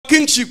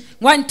kingship.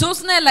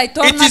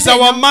 It is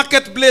our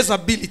marketplace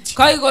ability.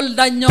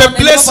 The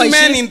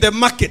placement in the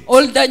market.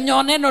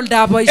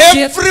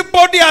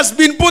 Everybody has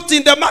been put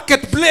in the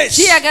marketplace.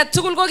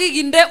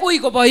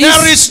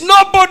 There is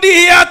nobody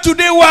here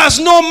today who has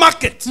no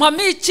market.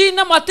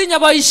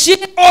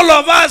 All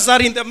of us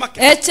are in the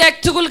market. I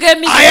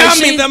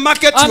am in the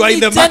market, you are in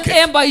the market.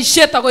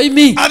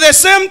 At the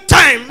same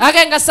time,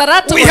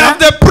 we have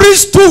the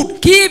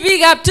priesthood. We are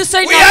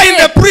in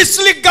the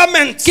priestly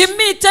garments.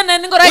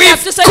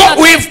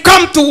 We've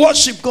come to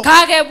worship God.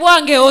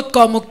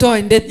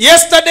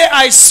 Yesterday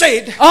I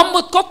said,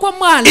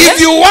 if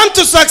you want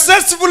to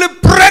successfully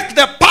break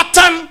the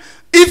pattern,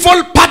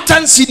 evil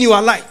patterns in your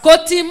life,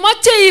 because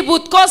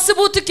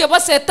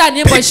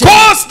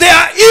there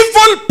are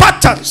evil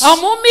patterns. I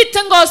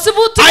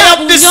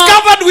have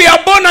discovered we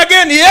are born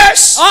again,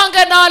 yes. We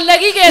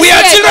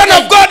are children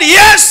of God,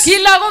 yes. We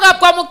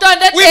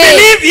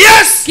believe,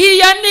 yes.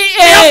 We have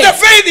the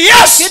faith,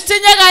 yes.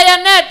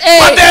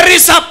 But there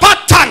is a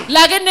pattern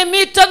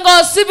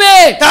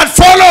that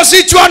follows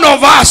each one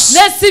of us.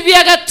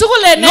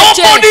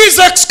 Nobody is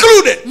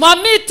excluded.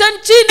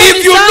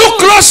 If you look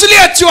closely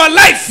at your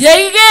life,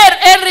 there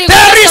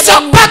is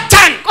a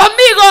pattern.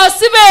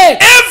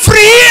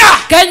 Every year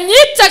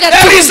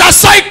there is a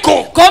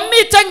cycle.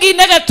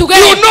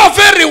 You know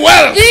very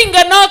well.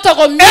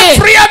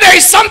 Every year there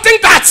is something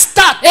that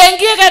starts.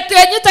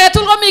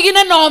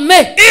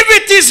 If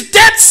it is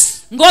deaths,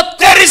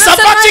 there is a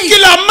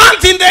particular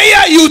month in the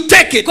year you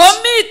take it.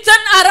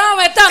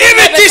 If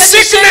it is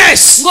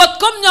sickness,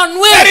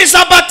 there is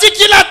a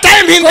particular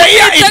time in the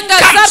year it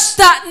comes.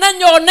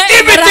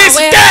 If it is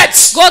death,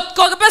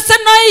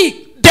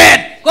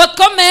 dead,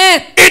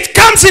 it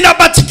comes in a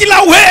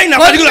particular way, in a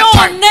particular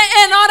time.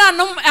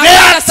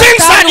 There are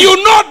things that you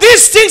know,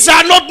 these things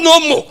are not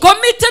normal.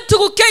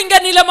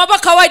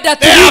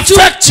 They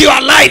affect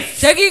your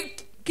life.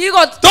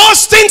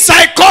 Those things,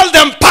 I call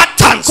them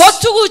patterns. And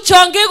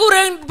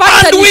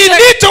we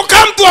need to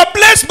come to a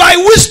place by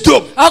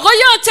wisdom in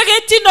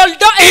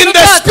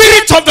the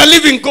spirit of the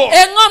living God,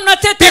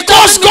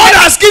 because God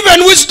has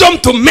given wisdom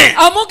to men.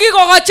 And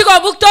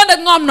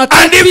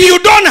if you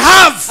don't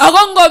have,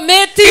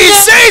 He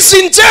says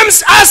in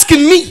James, ask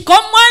me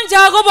and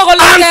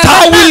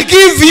I will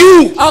give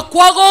you.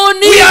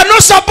 We are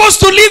not supposed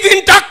to live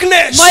in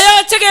darkness. We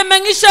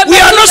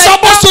are not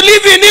supposed to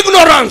live in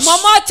ignorance.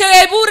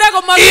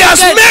 He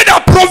has made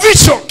a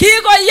provision.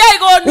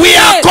 We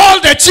are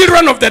called the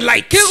children of the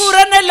light. To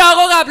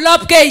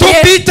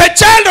be the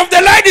child of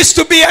the light is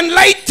to be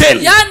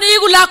enlightened, to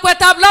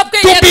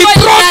be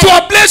brought to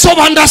a place of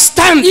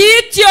understanding,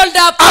 a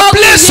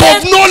place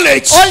of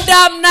knowledge,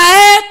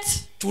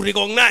 to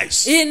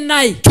recognize,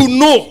 to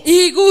know,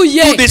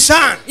 to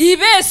discern. We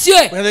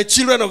are the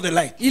children of the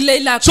light.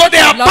 So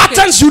there are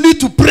patterns you need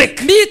to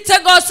break, and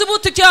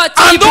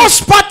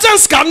those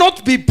patterns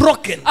cannot be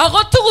broken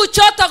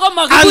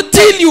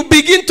until you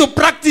begin to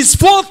practice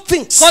 4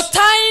 things.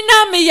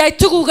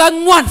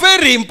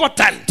 Very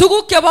important.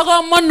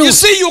 You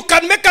see, you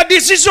can make a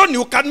decision,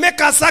 you can make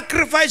a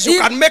sacrifice,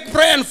 you can make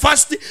prayer and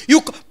fasting,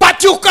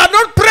 but you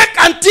cannot break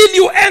until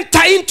you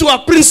enter into a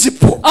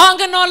principle.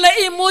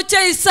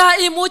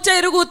 These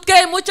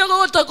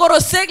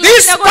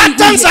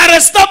patterns are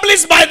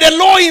established by the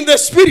law in the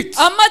spirit.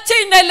 They are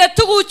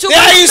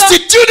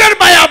instituted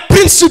by a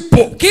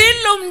principle.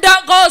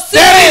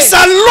 There is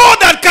a law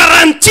that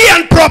guarantees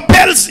and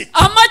propels it,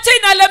 and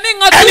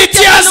it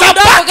has a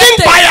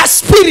backing by a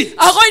spirit.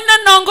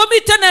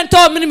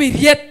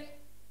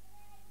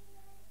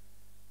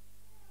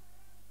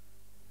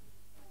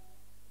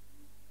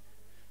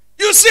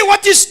 You see,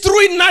 what is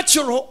true in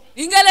natural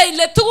is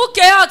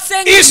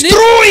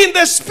true in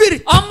the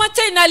spirit. And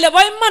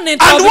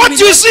what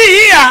you see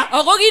here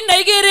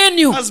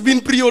has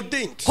been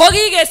preordained.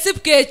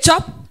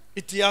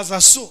 It has a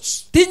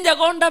source. It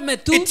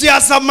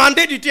has a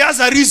mandate. It has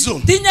a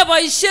reason.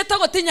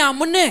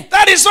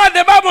 That is why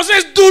the Bible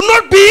says, do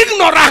not be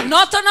ignorant,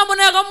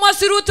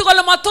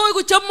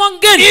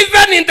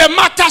 even in the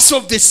matters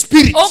of the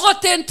spirit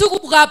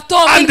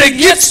and the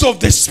gifts of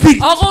the spirit.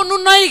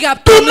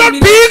 Do not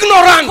be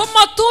ignorant.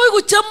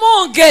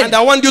 And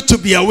I want you to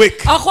be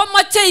awake.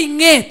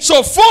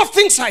 So 4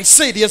 things I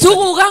said yesterday.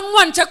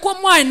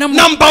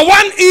 Number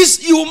 1 is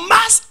you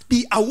must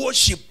be a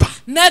worshipper.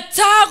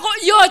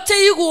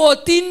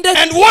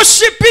 And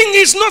worshiping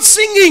is not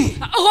singing.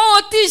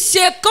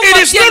 It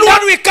is not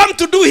what we come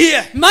to do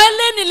here.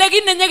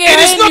 It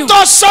is not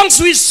those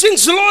songs we sing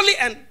slowly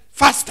and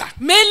faster.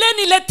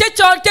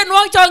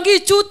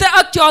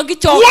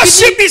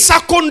 Worship is a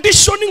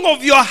conditioning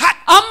of your heart.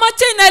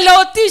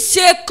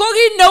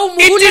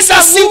 It is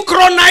a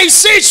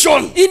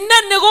synchronization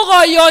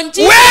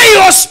where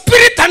your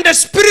spirit and the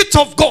spirit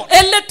of God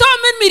have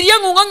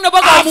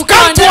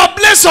come to a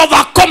place of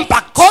a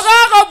compact.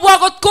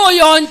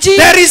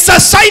 There is a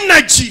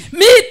synergy.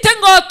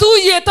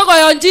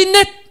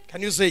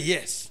 Can you say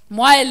yes?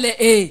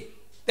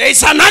 There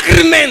is an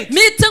agreement.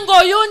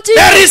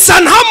 There is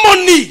an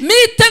harmony.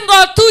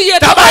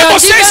 The Bible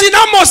says in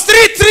Amos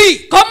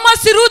 3:3,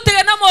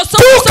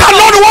 two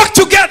cannot work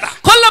together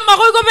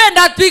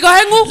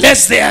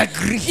lest they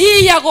agree.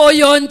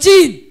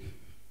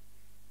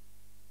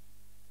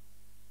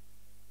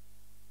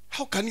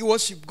 How can you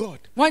worship God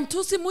and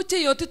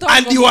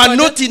you are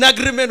not in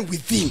agreement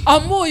with Him? How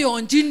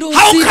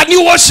can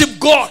you worship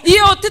God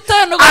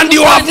and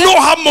you have no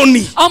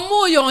harmony?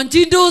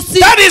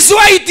 That is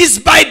why it is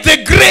by the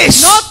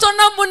grace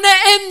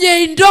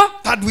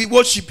that we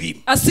worship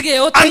Him.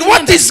 And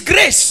what is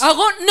grace?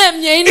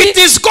 It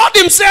is God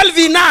Himself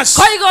in us.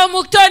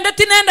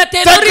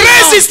 The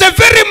grace is the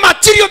very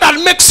material that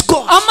makes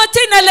God.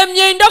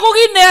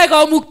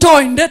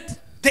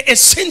 The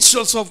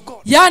essentials of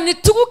God.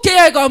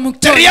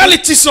 The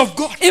realities of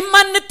God.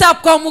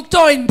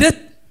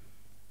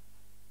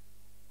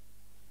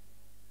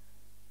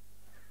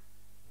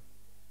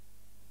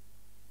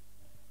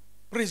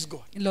 Praise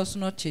God.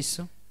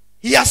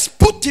 He has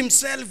put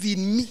Himself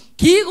in me.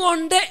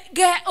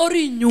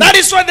 That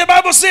is why the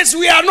Bible says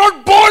we are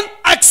not born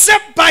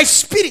except by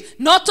spirit.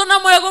 By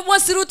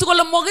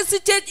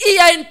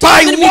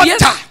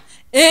water.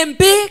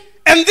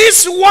 And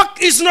this work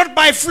is not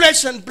by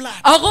flesh and blood.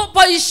 Until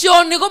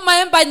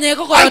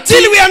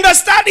we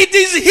understand it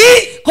is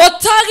He.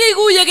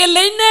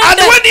 And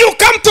when you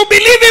come to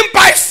believe Him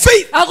by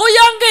faith,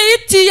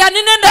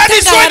 that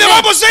is why the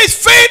Bible says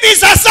faith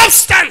is a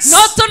substance.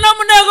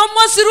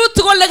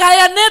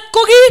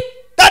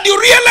 That you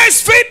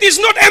realize faith is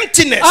not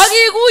emptiness.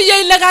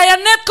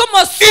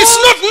 It's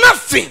not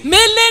nothing.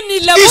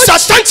 It's a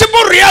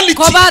tangible reality.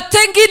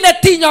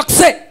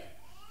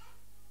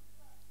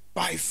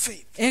 By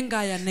faith.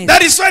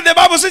 That is why the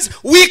Bible says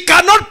we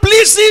cannot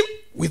please Him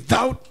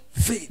without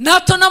faith.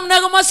 Without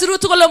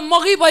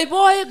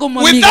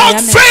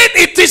faith,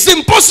 it is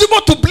impossible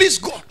to please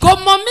God.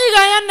 And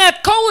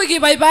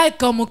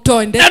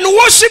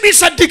worship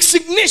is a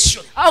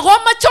designation.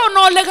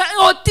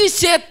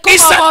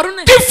 It's a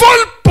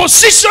default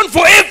position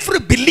for every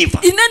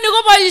believer.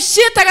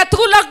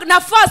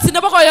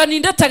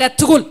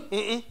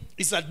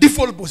 It's a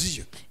default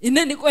position.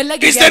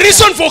 It's the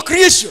reason for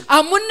creation.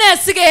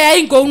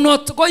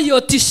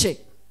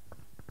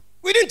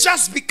 We didn't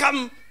just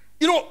become,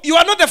 you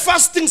are not the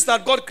first things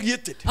that God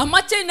created. Tell them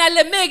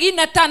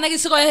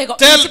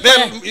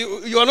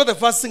you are not the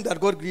first thing that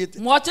God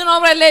created. Tell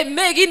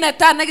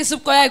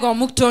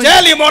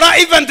him, or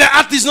even the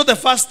earth is not the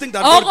first thing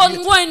that God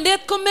created.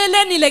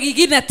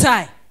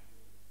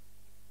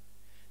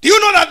 Do you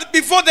know that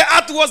before the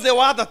earth was, there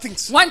were other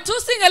things? Do you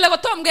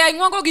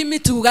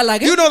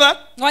know that?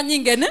 Do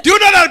you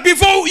know that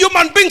before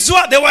human beings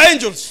were, there were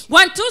angels?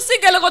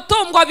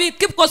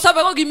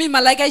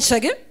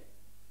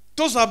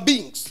 Those are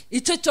beings.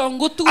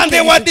 And they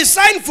were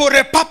designed for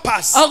a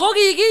purpose. So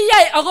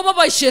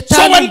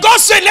when God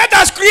said, let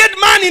us create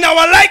man in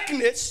our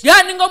likeness, He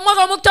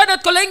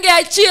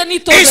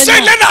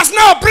said, let us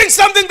now bring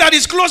something that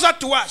is closer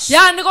to us. He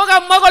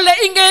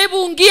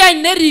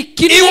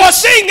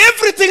was saying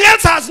everything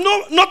else has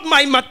not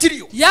my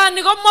material. They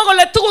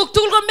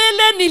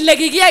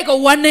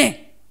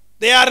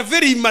are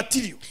very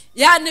immaterial.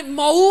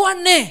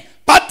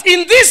 But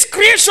in this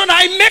creation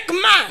I make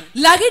man.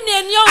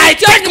 I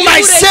take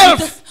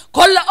myself.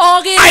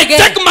 I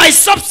take my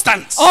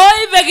substance.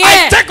 I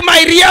take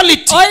my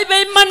reality. I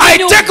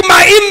take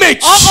my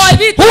image.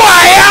 Who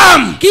I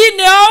am,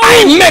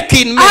 I make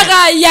in man.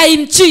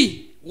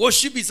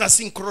 Worship is a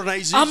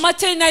synchronization.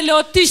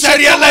 It's a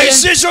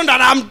realization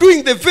that I'm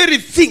doing the very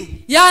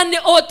thing that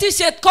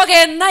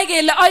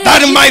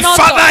my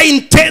Father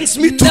intends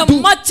me to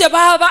do. I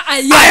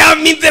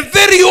am in the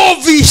very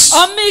office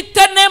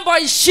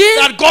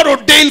that God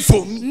ordained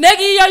for me.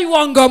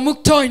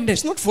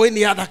 It's not for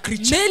any other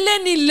creature.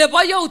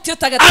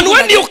 And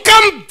when you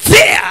come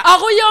there,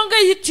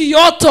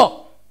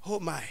 oh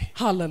my,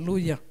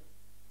 hallelujah,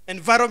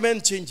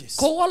 environment changes.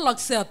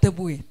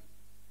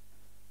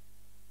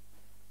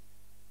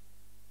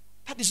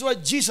 That is why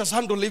Jesus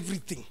handled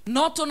everything.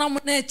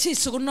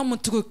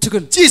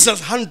 Jesus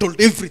handled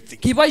everything.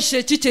 He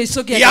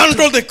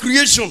handled the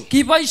creation.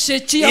 He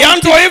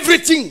handled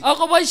everything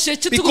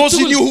because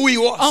He knew who He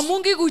was.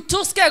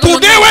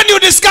 Today when you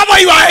discover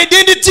your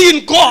identity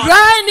in God, you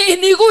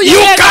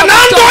can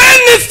handle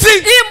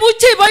anything.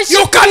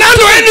 You can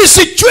handle any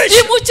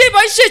situation.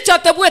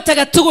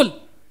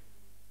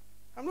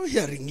 I'm not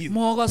hearing you.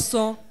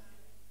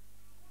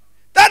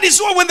 That is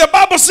why when the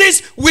Bible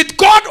says, with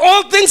God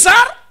all things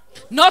are,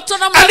 and He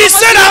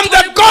said, I'm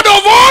the God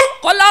of all.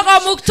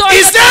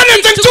 Is there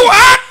anything too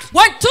hard?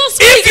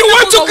 If you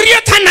want to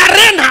create an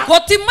arena,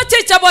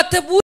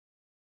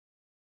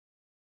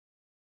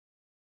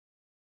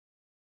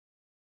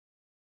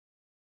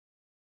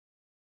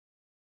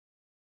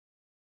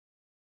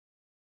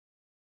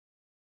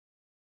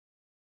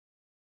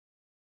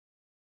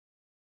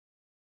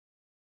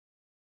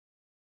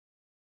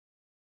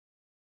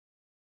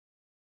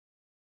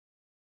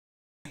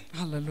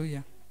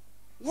 hallelujah.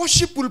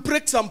 Worship will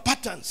break some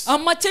patterns.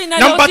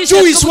 Number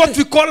 2 is what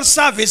we call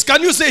service.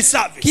 Can you say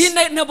service?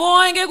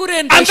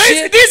 And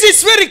this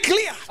is very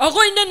clear. When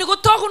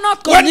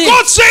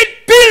God said,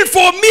 build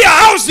for me a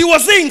house, he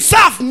was saying,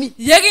 serve me.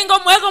 This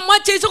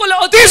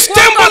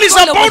temple is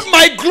about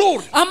my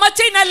glory.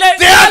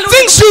 There are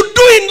things you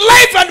do in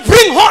life and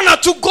bring honor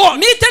to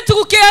God.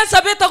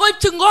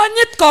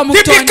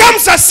 It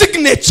becomes a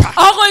signature.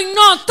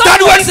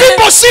 That when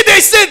people see,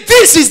 they say,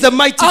 this is the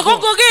mighty God.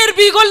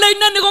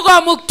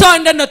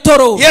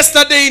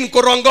 Yesterday in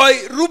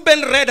Korongoi,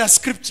 Ruben read a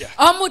scripture.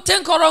 And we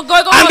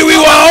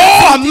were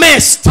all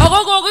amazed.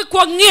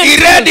 He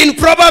read in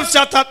Proverbs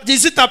chapter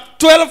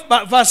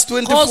 12 verse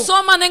 24.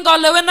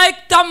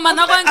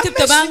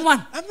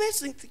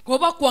 Amazing thing.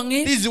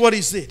 This is what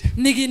he said.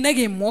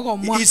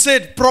 He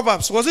said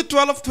Proverbs, was it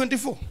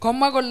 12:24?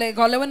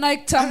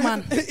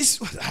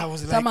 I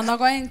was like, you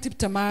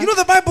know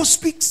the Bible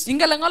speaks.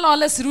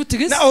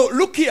 Now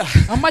look here.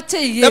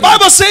 The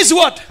Bible says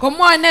what? Can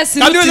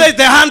you say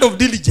the hand of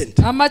diligent?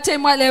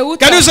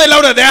 Can you say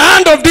louder? The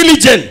hand of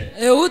diligent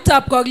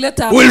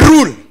will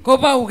rule.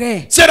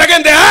 Say it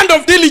again. The hand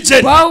of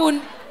diligent. The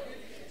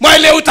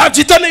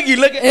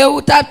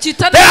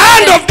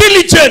hand of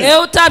diligent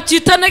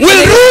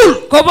will rule.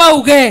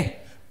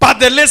 But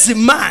the lazy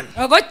man,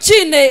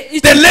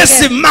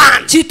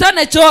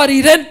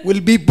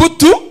 will be put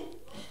to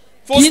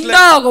forced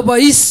labor.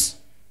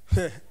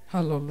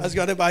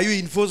 Are you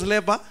in forced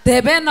labor?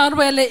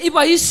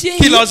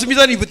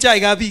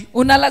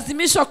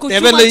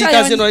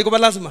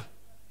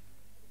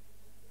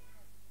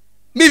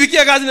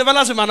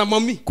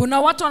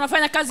 Kuna watu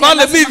wanafanya kazi ya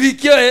lazima.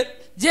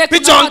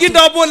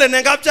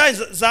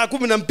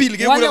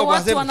 Wale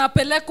watu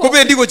wanapelekwa,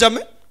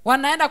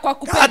 wanaenda kwa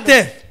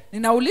kupenda.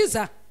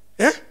 Ninauliza,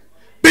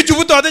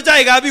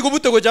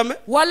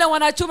 wale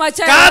wanachuma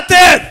chai,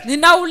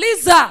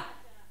 ninauliza,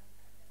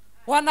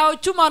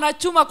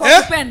 wanachuma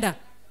kwa kupenda.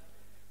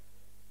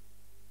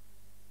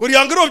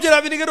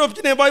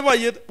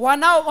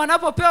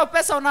 Wanapopewa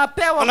pesa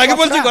unapewa kwa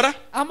furaha.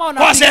 Ama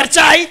unapewa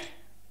chai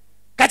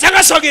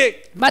kachanga soge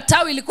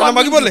matawi ilikuwa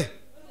mingi.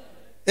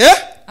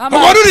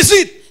 Ama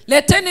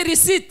leteni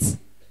receipt.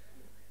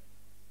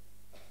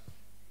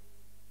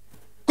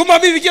 Kuna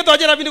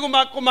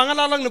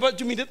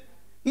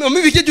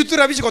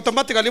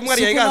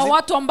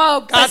watu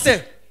ambao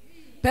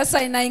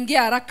pesa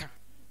inaingia haraka.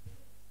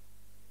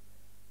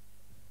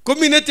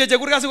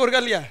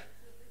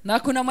 Na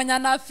kuna mwenye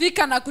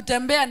anafika na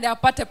kutembea ndio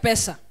apate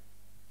pesa.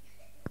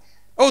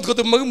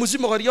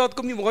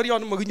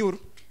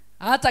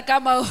 Hata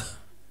kama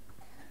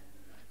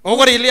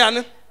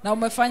na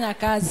umefanya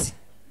kazi.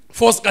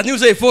 Forced, can you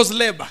say forced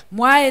labor?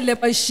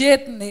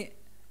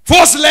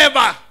 Forced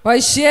labor. Why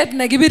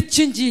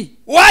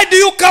do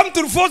you come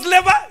to forced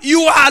labor?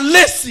 You are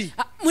lazy.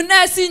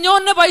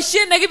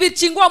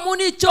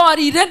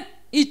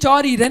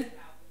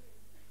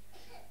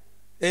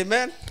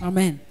 Amen.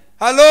 Amen.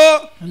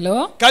 Hello?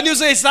 Hello? Can you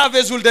say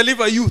service will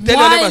deliver you? Tell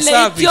your neighbor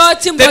service.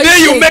 The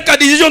day you make a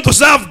decision to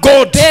serve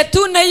God.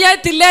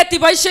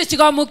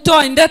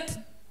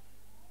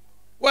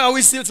 Why are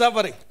we still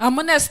suffering?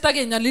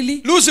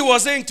 Lucy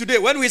was saying today,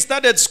 when we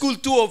started school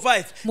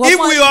 205, if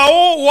we are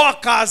all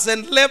workers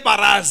and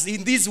laborers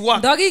in this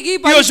work,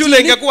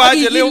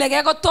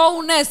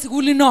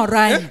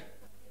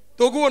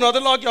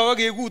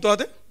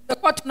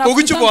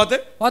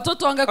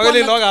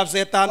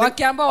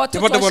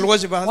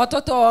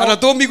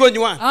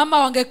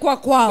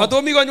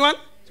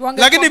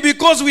 lakini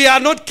because we are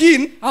not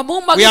keen,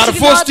 we are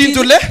forced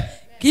into labor.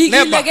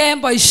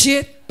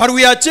 But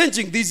we are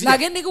changing this year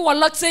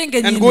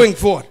and going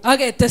forward. We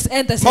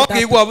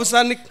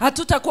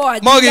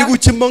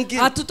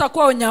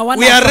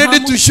are ready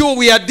to show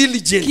we are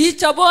diligent.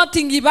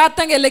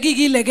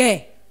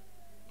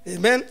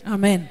 Amen.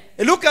 Amen.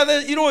 Look at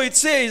it, you know, it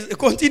says,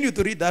 continue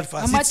to read that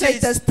verse. It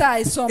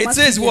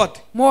says what?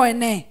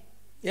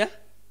 Yeah?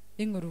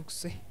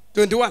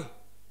 21.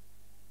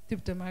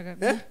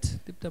 Yeah?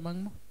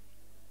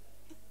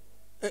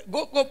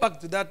 Go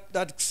back to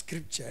that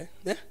scripture.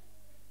 Yeah?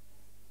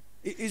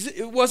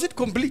 Was it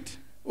complete?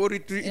 Or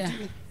yeah.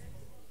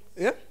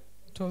 Yeah?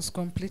 It was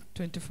complete.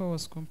 24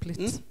 was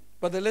complete.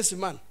 But the lazy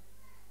man.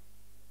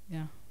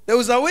 Yeah. There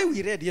was a way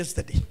we read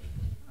yesterday.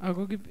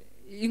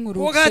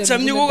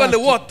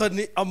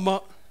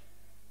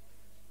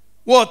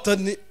 Water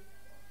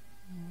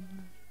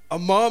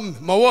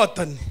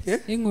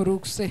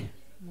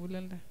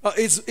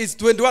it's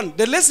 21.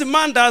 The lazy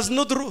man does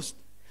not roast.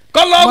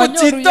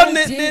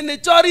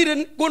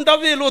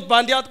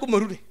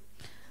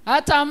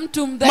 Hata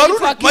mtu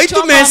mdhaifu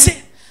akichoma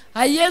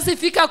haiwezi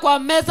fika kwa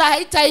meza,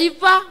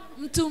 haitaiva.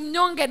 Mtu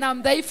mnyonge na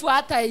mdhaifu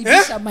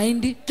hataivisha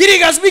mahindi.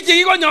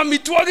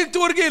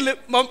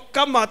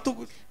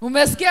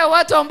 Umesikia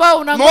watu ambao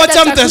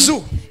unangoja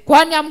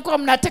kwani amko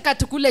mnataka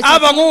tukule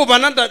chakula.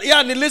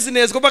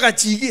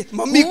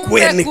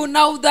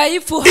 Kuna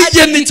udhaifu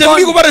hadi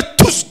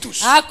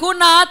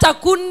hakuna hata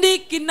kundi,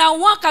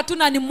 kinawaka tu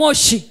na ni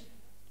moshi.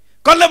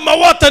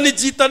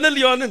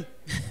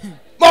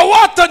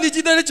 Mawatan ni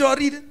chito ne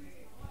chorire.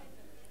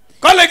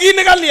 Kale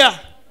kine kalia.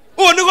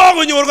 Oni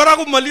kakonyor kora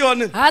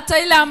komalionen. Hata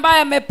ile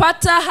ambaye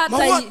amepata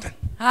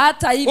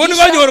hata hivi. Oni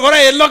kanyor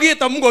kora en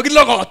loget amun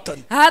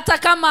kokilogoton. Hata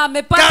kama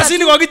amepata. Kasi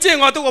ni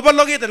kokichengote kobo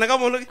loget na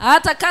kama loget.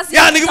 Hata kasi.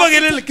 Yani kibo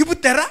kelele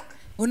kibutera.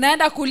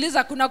 Unaenda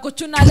kuuliza kuna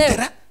kuchuna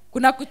leo.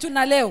 Kuna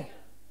kuchuna leo.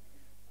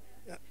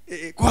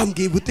 Kwa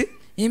mgebute.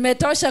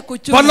 Imetosha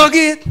kuchuna.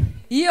 Loget.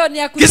 Hiyo ni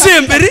ya kuchuna.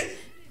 Kisemberi.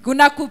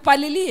 Kuna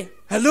kupalilia.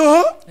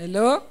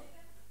 Hello.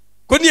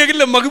 Koni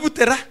yakile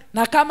makibutera.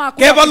 Na kama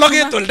keba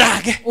loget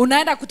oldage.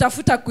 Unaenda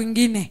kutafuta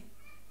kwingine.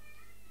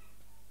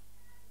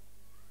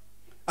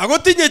 Ako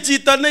tinye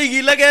chito ne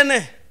igilege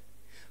ne.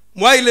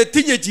 Mwaile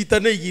tinye chito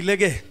ne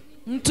igilege.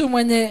 Mtu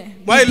mwenye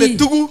mwaile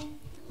tugu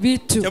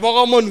vitu. Chebo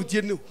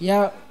kamanutiet neo.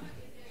 Ya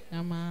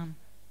mama.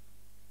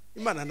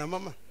 Imana na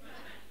mama.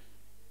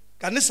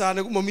 Kanisa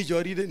ne kumami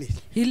chorire ni.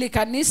 Hili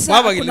kanisa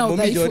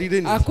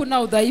hakuna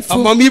udhaifu.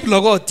 Amami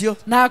blogotio.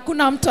 Na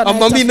hakuna mtu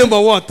anayetafuta. Amami number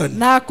one.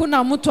 Na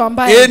hakuna mtu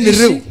ambaye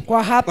anaishi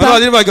kwa hapa.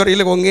 Wala ni bagor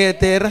ile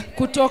kongetera.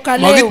 Kutoka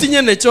leo.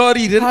 Magitinye ne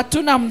chorire.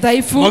 Hatuna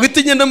mdhaifu.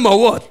 Magitinye ne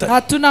mawota.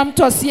 Hatuna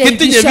mtu asiyeisha.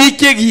 Kitinye biik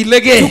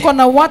chekilege. Tuko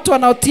na watu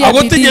wanaotia bidii.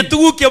 Akotinye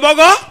tuguk chebo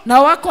ko.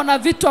 Na wako na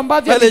vitu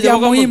ambavyo ni vya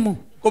muhimu.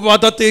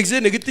 Koboto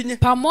tekset nekitinye.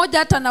 Pamoja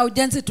hata na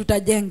ujenzi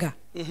tutajenga.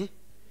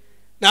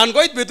 Nan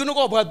koit betut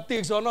nekobwat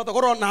teksonoto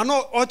koron nan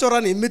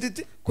ochoran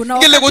emetit.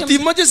 Ngele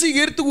kotimoche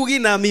siker tuguk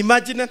inam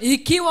imagine.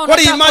 Ikiwa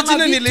unataka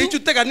imagine ile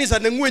ichute kanisa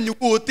ne ngwenyu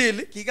ko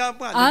hotel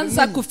kikabwa.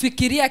 Anza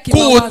kufikiria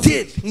kimawazo.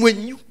 Hotel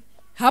ngwenyu.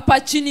 Hapa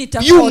chini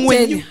itakuwa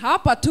hoteli.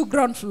 Hapa tu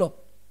ground floor.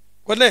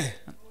 Kone?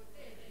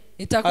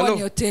 Itakuwa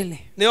ni hoteli.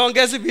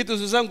 Neongezi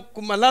vitu zangu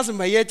kuma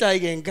lazima yecha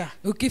igenga.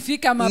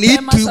 Ukifika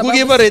mapema sababu ni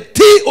tukibare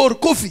tea or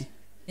coffee.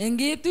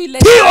 Engitu ile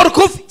tea or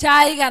coffee.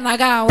 Chai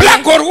ganagawa.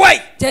 Black or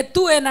white.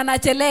 Chetue na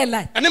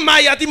nachelela. Ani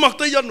mayai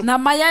makto yono. Na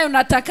mayai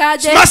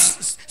unatakaje?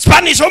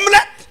 Spanish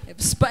omelette.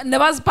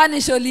 Neba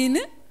Spanish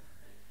oline.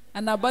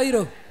 Ana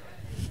bairo.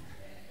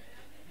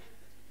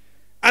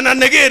 Ana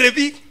negere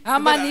bi.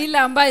 Ama ni ile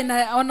ambayo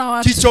inaona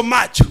watu.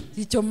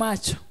 Chicho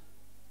macho.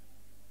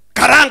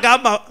 Karanga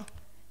ama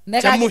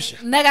chamusha.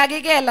 Nega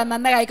gigela na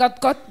nega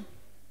ikotkot.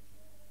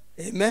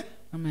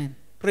 Amen.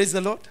 Praise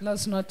the Lord.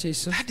 Let's not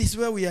chase. That is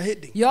where we are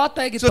heading.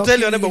 So tell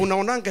your neighbor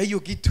unaonanga hiyo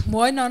kitu.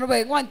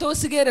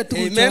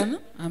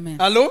 Amen.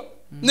 Hello?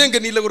 Nenge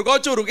nile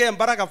kurikochoruke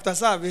mbaraka after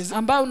service.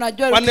 Ambao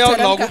unajua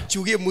ukiteremka.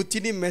 Chuge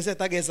mutini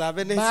meset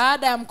agesavene.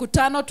 Baada ya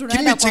mkutano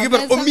tunaenda kwa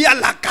meza. Umi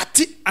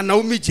alakati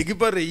anaumi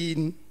chikibare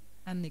in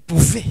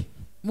buffet.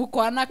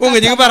 Muko anakata.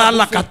 Unge chikibare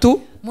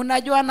alakatu.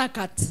 Munajua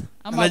anakata.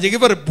 Ana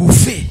chikibare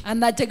buffet.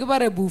 Ana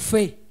chikibare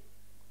buffet.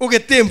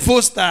 Ugetem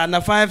 4 star na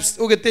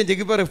 5 ugetem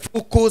chekibare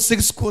 4 course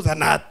 6 course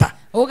anata.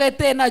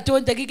 Ugetem na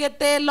chonje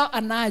kiketelo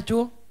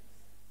anacho.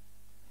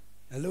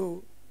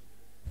 Hello.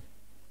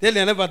 Tell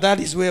your neighbor that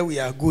is where we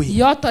are going.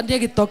 Yoto ndiye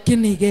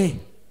kitokinige.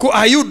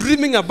 Are you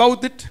dreaming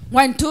about it?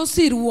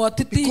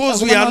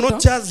 Because we are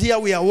not just here,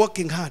 we are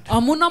working hard.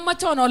 Amuna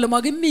machona ole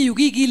magimi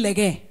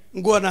yugigilege.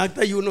 Ngona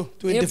akta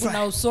 25. Ebu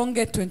na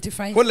usonge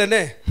 25. Kole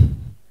ne?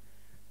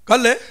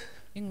 Kale?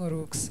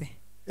 Ingorukse.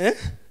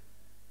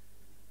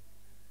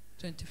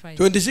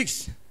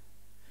 26.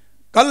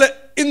 Kale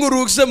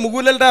ingurukse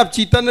muguleldab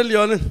chito ne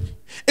lyonen.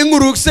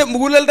 Ingurukse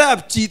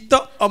muguleldab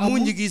chito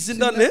amun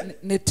nyigisindo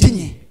ne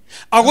tinye.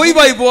 Ako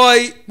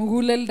iboiboi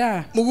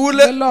mugulelot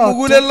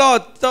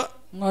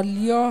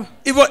ngolyo.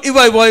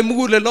 Iboiboi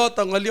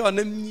mugulelot ngolyo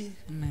nemie.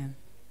 Amen.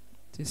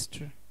 It is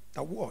true.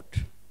 The word.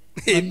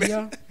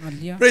 Amen.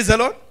 Praise the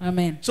Lord.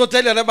 Amen. So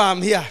tell your neighbor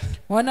I'm here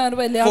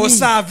for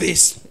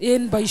service.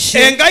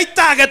 Engai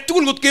target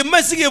tugul kot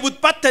kemoe sikebut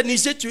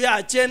patternishek chu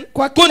yachen.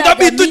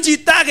 Kondabitu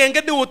chito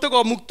agenge neote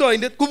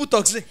kamuktoindet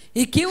kubutokse.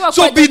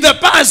 So be the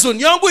person.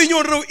 Yangu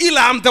inyoru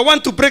ila I'm the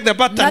one to break the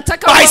pattern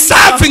by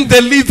serving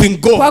the living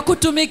God. Kwa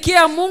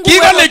kutumikia Mungu.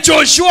 Kigale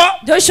Joshua,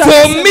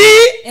 for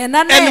me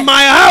and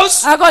my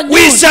house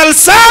we shall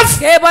serve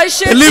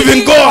the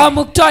living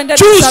God.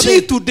 Choose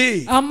ye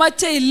today.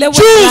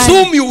 Choose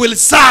whom you will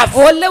serve.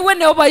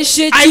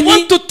 I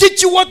want to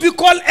teach you what we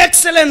call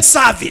excellent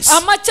service.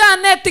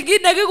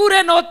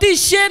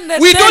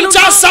 We don't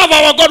just serve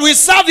our God, we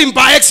serve Him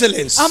by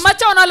excellence.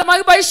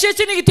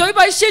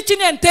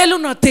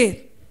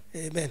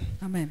 Amen.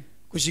 Amen.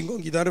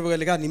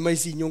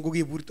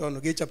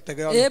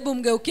 Hebu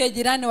mgeukie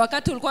jirani,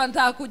 wakati ulikuwa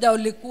unataka kuja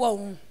ulikuwa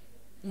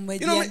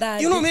umejiandaa.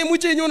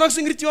 Memuche inyon ak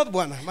singrityot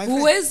bwana.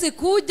 Huwezi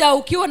kuja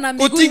ukiwa na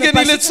miguu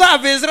imepasuka. Ile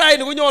service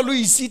raini konyolu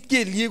isit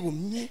kelyek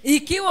komie.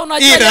 Ikiwa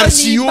unajua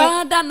ni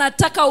ibada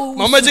nataka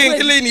mama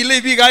jengele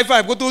ile big high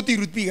five kotot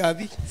irut big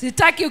abi.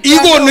 Sitaki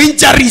igonu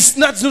injuries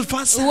not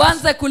fast.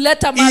 Uanze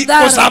kuleta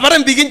madhara. Kosabara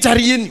big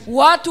injury yenu.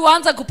 Watu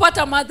waanze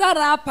kupata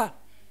madhara hapa.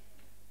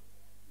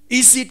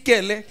 Isit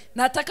kele.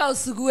 Nataka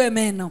usugue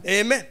meno.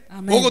 Amen.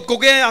 Okot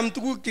koke am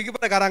tuguk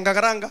chekibare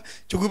karanga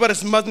chekibare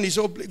smart ni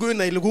so go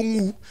na ile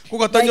kongu ko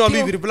katanyolu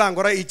ibir plan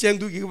kora icheng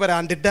tuguk chekibare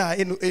andeda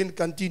en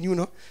continue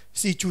no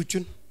si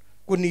chuchun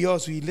koni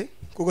yosu ile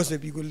kokose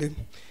bi kole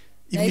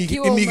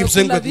imi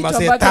kipsengot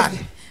masetan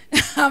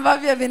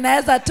ambavyo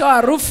vinaweza toa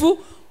harufu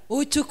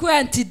uchukue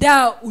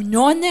antida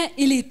unyonye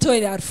ili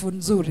itoe harufu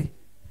nzuri.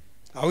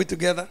 Are we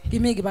together?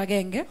 Kimegi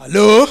bagenge.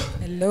 Hello.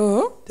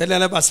 Hello. Tell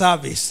another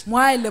service.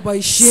 Mwaile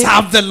boishe.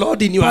 Serve the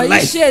Lord in your life.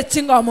 Boishe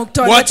tinga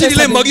muktoa.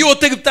 Wachile magi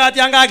ote kiptati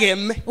yanga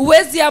gemme.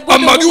 Uwezi abudu.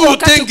 Magi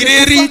ote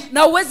ngireri.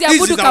 Na uwezi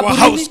abudu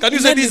kaburi. Can you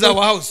say this is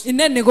our house?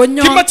 Inene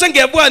gonyo.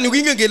 Kimachenge bwana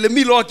ukinge ngele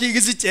milo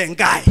kigisi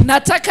chengai.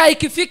 Nataka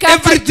ikifika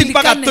hapa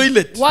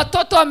ijulikane.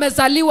 Watoto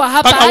wamezaliwa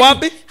hapa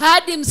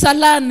hadi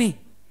msalani.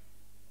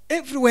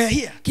 Everywhere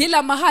here.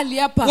 Kila mahali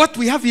hapa. What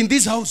we have in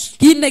this house.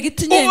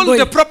 All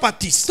the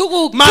properties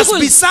must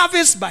be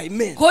serviced by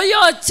men.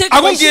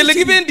 Agongele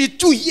kibendi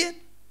tuye.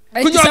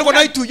 Kunyo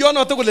kuna tuyo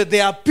na tokole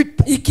there are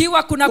people.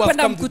 Ikiwa kuna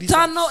kwenda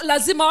mkutano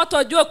lazima watu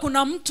wajue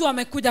kuna mtu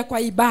amekuja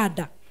kwa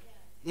ibada.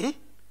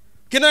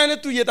 Kina ene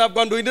tuye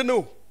tabgando inde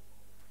no.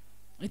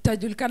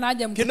 Itajulikana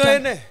aje mkutano. Kina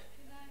ene.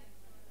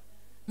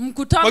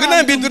 Mkutano.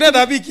 Magina mbindune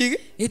da biki.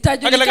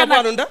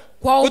 Itajulikana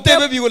kwa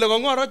utebe bigole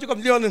ngoro chiko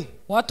mlionen.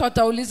 Watu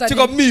watauliza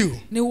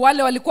ni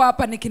wale walikuwa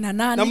hapa ni kina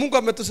nani? Na Mungu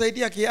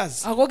ametusaidia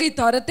kiasi. Agogi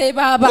torete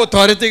baba. Mungu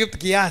torete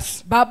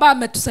kiasi. Baba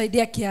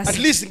ametusaidia kiasi. At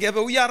least ngebe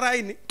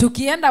uyaraini.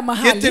 Tukienda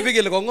mahali. Yete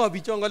bigele ngo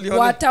bichonga lionen.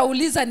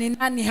 Watauliza ni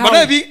nani hao?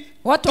 Manabi.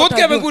 Watu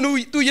tokebe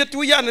kunu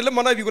tu yane le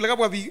manabi kule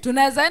kabwa bigi.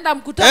 Tunaweza enda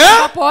mkutano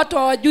hapo watu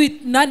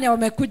hawajui nani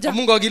wamekuja.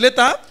 Mungu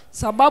agileta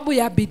sababu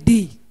ya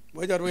bidii.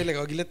 Moja ruele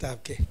agileta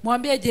apke.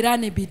 Mwambie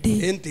jirani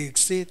bidii.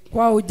 Entekset.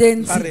 Kwa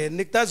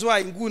ujenzi. That's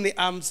why ngune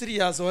I'm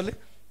serious ole.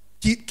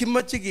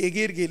 Kimache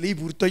keger kele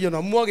iburto yo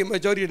na mwoge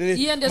majori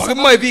ne.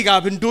 Makimoi biik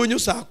ab ndonyo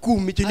saa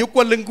 10 chenyo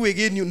kwale ngwek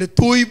en yu ne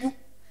toibu.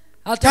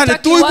 Tane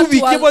toibu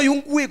biik chebo yu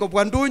ngwek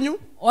kobwa ndonyo.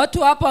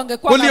 Watu hapa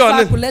wangekuwa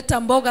wanafaa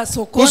kuleta mboga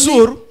sokoni.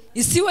 Kusuru.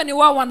 Isiwe ni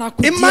wao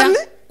wanakujia.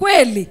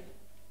 Kweli.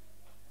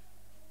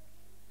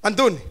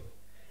 Antoni.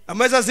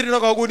 Ameza siri na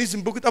kagoni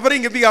simbuku. Tabari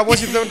nge biik ab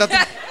worship na ndatu.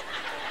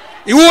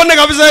 Iwone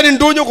kabisa ni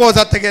ndonyo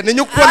koza tege ne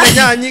nyokwale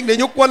nyanyi ne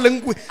nyokwale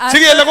ngwek.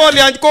 Sigele ko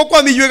lian ko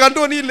kwa miywek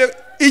Antoni ile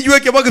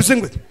iywek chebo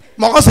kipsengwet.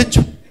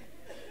 Makasechu.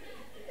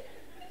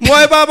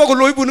 Mwae baba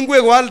kuloibu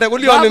ngwek walde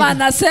kulione. Baba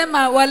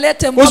anasema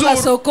walete mboga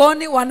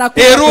sokoni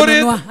wanakuja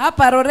kununua.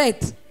 Hapa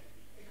Roret.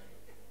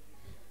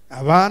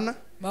 Abana.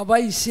 Baba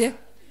ishe.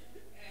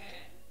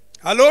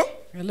 Hello?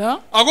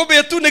 Hello? Ako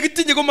betu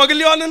nekitinye ko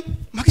makilionen.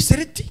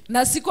 Makisereti.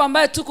 Na siku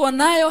ambayo tuko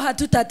nayo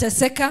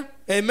hatutateseka.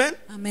 Amen.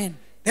 Amen.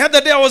 The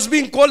other day I was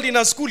being called in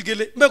a school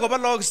gele mbeko ba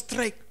log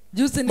strike.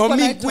 Juzi nilikuwa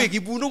naitwa. Mami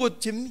ibuno ko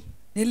chemni.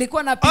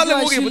 Nilikuwa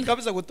napiga shule. Ale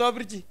kabisa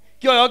kutobirji.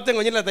 Kio yakte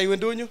ngonyela ta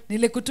iwendonyo.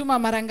 Nilikutuma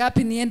mara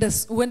ngapi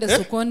uende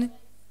sokoni?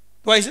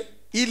 Twice.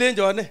 Ile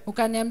njone.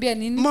 Ukaniambia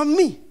nini?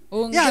 Mami.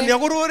 Yani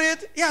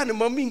akororet, yani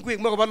mami ngwek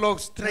mbeko ba log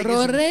strike.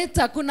 Roret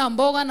hakuna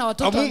mboga na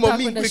watoto wanataka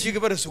kwenda shule.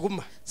 Ngwek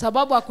sukuma.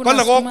 Sababu hakuna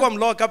sukuma. Kala kwa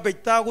mlo cabbage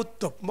ta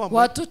kutop mama.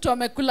 Watoto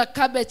wamekula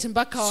cabbage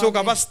mpaka wame. So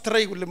kaba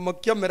strike ule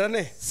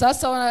mkiamerane.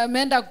 Sasa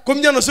wameenda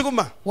kumjano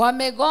sukuma.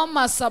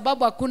 Wamegoma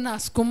sababu hakuna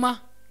sukuma.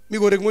 Mi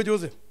goreng mo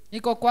Joseph.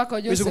 Iko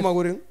kwako Joseph. Sukuma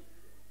goreng.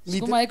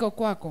 Sukuma iko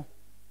kwako.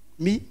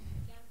 Mi.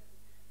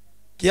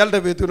 Kialde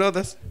betu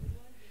notas.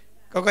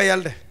 Kaka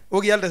yalde.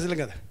 O kialde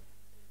silingata.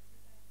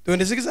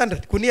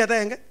 2600. Kunia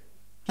taenge.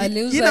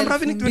 Aliuza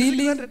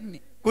 2,000.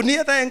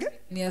 Kunia taenge.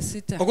 Ni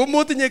 6. Ako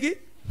motinye ki?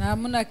 Na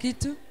hamna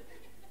kitu.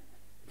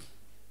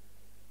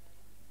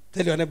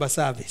 Tell you another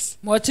service.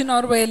 Mochino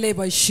orwele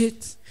by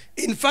shit.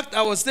 In fact,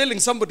 I was telling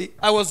somebody,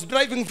 I was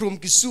driving from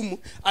Kisumu.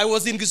 I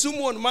was in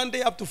Kisumu on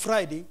Monday up to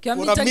Friday for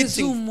a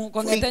meeting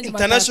in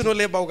International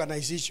Labour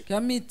Organization.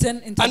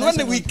 And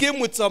when we came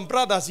with some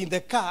brothers in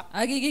the car,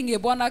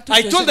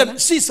 I told them,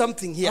 see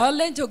something here.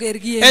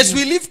 As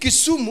we leave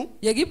Kisumu,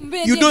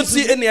 you don't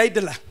see any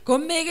idler.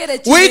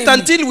 Wait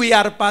until we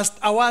are past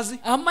Awazi.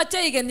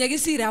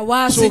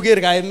 So get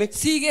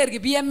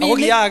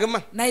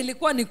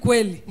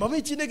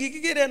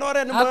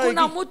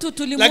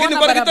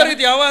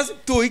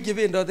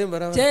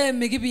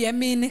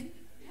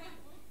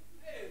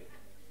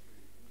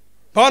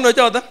Bono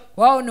choda?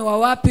 Wao ni wa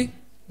wapi?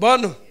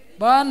 Bono.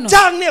 Bono.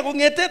 Changne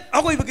kongete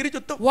ako ibe Kericho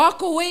town.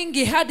 Wako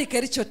wengi hadi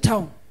Kericho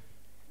town.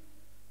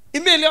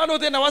 Imeli ano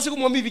tena wasi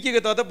kumwami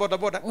bikike tote boda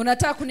boda.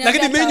 Unataka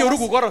kuniambia lakini menyoru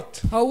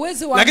kukorot.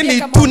 Hauwezi waambia kama.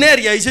 Lakini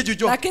tuneria ise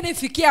chucho. Lakini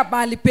fikia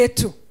bali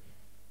petu.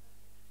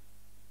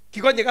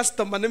 Kikonye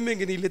customer ne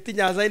mengi ni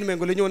letinya asaini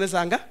mengole nyone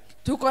sanga.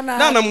 Tuko na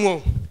Nana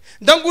mwo.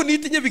 Ndangu ni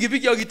tinye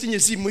pikipiki au kitinye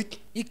simu.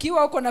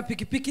 Ikiwa uko na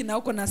pikipiki na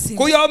uko na simu.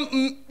 Ko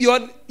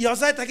yo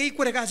site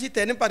akikure kazi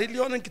tena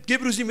parilion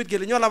kibru simu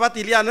kele nyola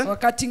batiliana.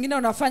 Wakati mwingine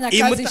unafanya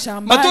kazi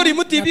shambani. Matori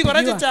mutibi ko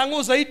raje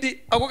changu zaidi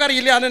ako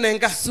kariliana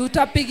nenga.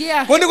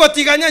 Sutapigia. Kwani kwa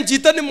tiganya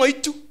njita ni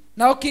moitu.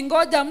 Na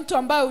ukingoja mtu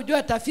ambaye unajua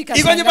atafika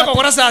sana. Ikonye baka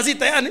kora saa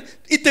sita yani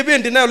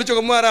itebendi nayo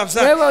lucho kwa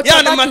afsa.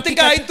 Yani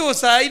matinga ito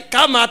sai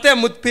kama ate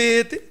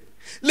mutpete.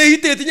 Le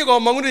ite tinye kwa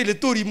mangu ile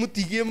tori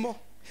mutigemo.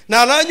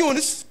 Na la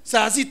nyoni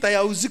saa sita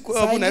ya usiku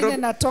hapo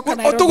Nairobi.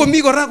 Otoko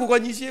miko rako kwa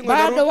nyishie ngoro.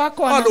 Bado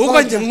wako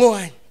wanangoja.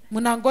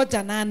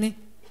 Mnangoja nani?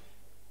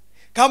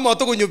 Kama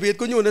otoko nyobet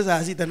ko nyone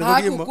saa sita nebo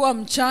kemo. Hakukuwa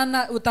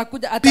mchana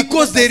utakuja atakuja.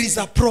 Because there is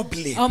a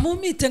problem.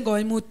 Amumi tengo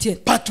imutie.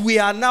 But we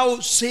are now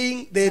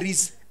saying there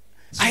is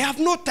I have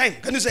no time.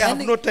 Can you say I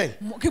have no time?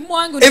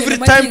 Every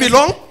time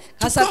belongs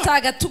to God.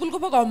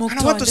 And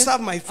I want to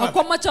serve my Father.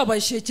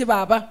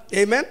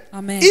 Amen.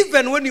 Amen.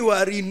 Even when you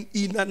are in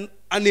an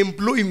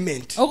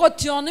unemployment,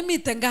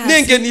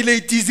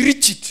 it is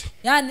rigid.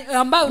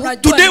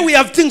 Today we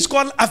have things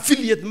called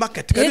affiliate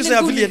market. Can you say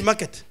affiliate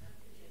market?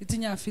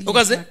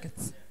 Because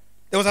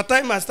there was a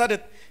time I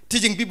started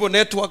teaching people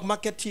network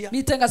market here.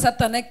 People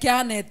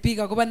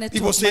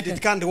said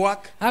it can't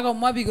work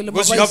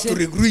because you have to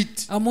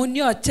recruit.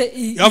 You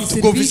have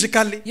to go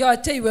physically.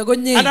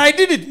 And I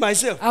did it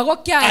myself.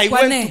 I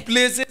went to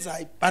places,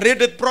 I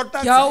paraded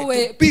products,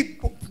 I took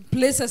people.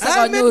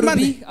 I made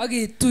money.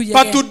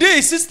 But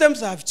today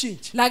systems have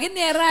changed.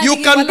 You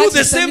can do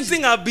the same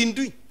thing I've been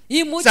doing.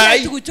 Your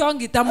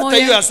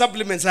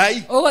supplements,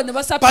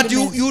 but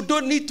you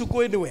don't need to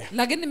go anywhere.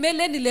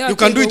 You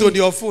can do it on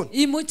your phone.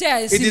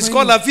 It is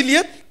called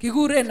affiliate,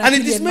 and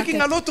it is making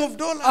a lot of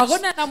dollars.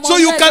 So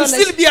you can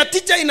still be a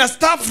teacher in a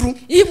staff room.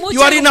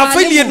 You are in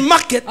affiliate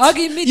market.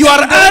 You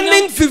are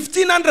earning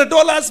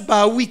 $1,500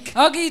 per week.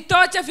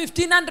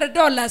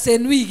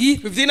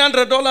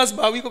 $1,500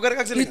 per week.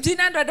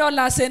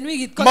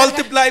 $1,500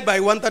 multiply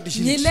by 130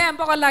 shillings.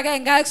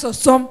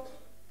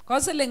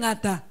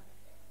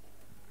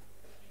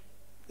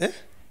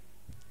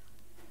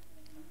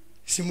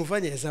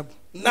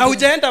 Now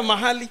ujaenda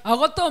mahali.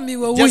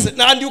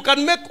 And you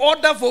can make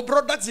order for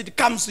products, it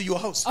comes to your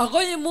house. By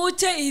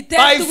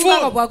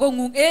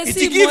phone.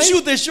 It gives you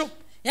the shop.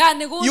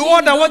 You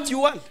order what you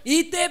want.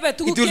 It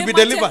will be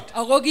delivered.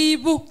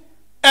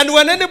 And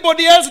when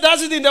anybody else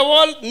does it in the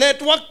world,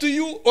 network to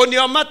you on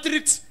your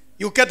matrix,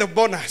 you get a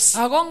bonus.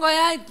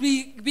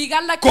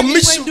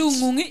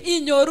 Commissions.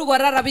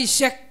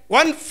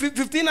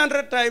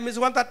 1,500 times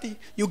 130,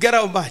 you get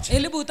how much?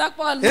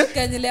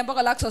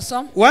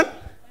 One?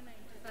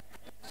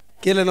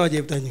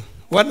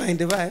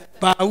 195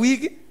 per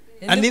week.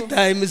 And if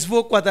time is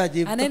 4 quarter.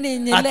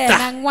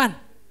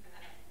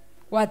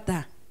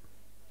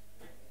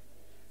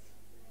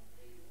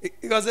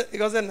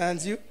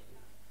 Because you.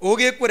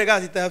 Okay, kwa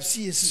regasi tab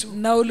CSO.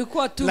 Na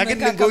ulikuwa tu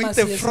lakini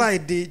ngoite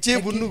Friday,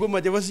 chebunu ko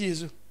majaba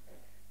CSO.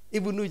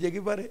 Ibunu je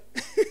kibare.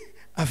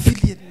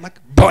 Affiliate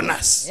market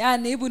bonus.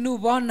 Yani ibunu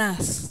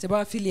bonus cheba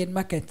affiliate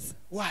market.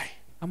 Why?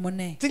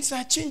 Amone. Things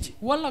are changing.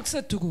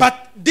 But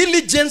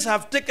diligence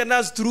have taken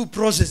us through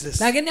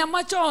processes. We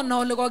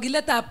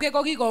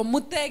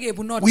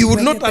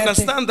would not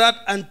understand that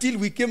until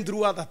we came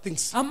through other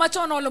things.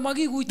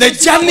 The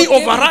journey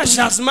of a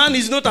righteous man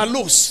is not a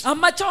loss.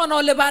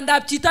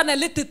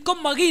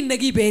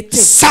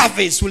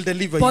 Service will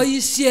deliver you.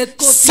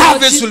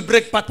 Service will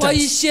break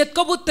patterns.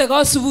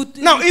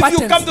 Now, if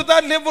you come to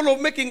that level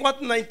of making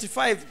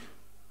 195,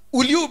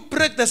 will you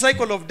break the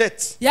cycle of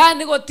death? If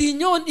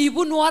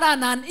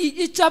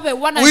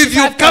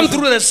you come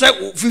through the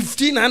cycle,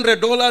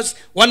 $1,500,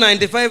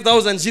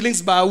 195,000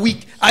 shillings per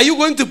week, are you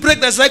going to break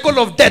the cycle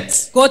of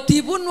death?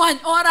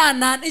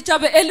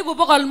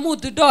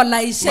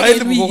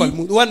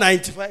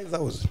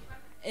 195,000.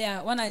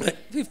 Yeah,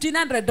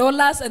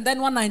 $1,500 and then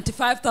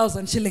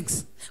 195,000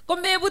 shillings.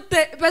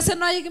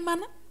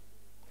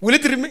 Will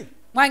it remain?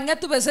 I'm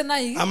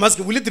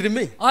asking, will it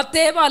remain?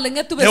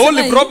 The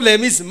only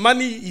problem is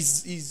money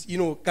is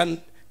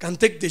can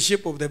take the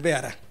shape of the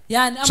bearer.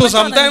 So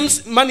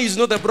sometimes money is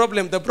not the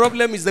problem. The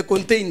problem is the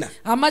container.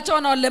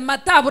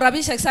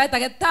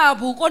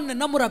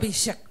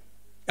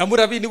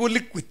 Amurabi ni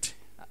liquid.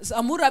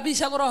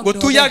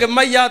 Gotu yake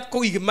mayat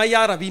ko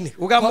igmaya rabini.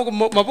 Uga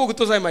mabugu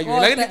to sai mayo.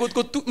 Lakini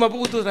gotu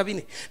mabugu to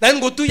rabini.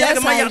 Lakini gotu yake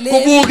mayat ko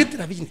bugit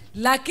rabini.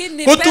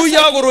 Gotu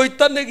yake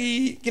roitane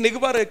ki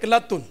kinegibare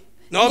klaton.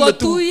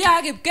 Gotu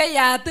yake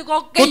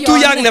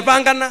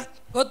nebangana.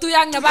 Gotu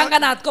yake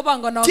nebangana ko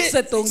bangono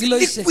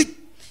setongiloise.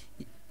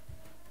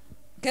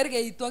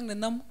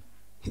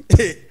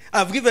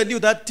 I've given you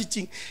that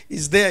teaching.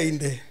 Is there in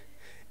the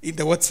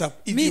WhatsApp.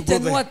 If you go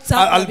there,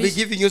 I'll be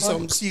giving you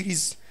some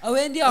series.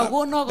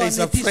 There's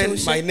a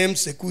friend, my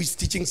namesake, who is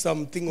teaching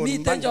something on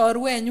money.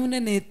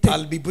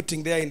 I'll be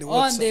putting there in the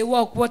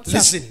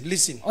WhatsApp.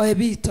 Listen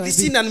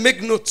and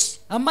make notes.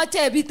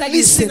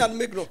 Listen and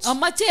make notes.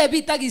 One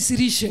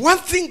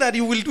thing that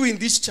you will do in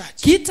this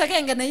church, you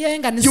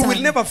will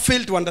never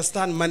fail to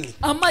understand money.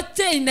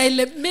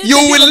 You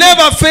will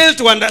never fail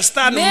to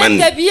understand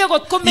money.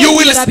 You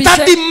will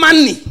study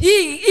money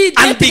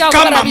and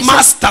become a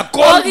master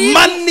called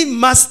money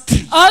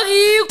mastery.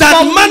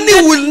 That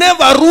money will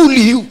never rule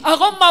you.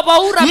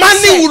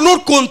 Money will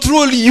not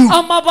control you.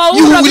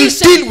 You will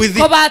deal with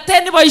it.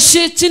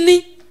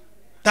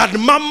 That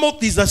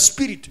mammoth is a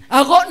spirit. You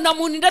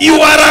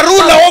are a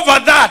ruler over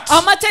that.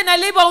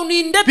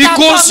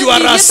 Because you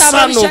are a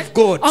son of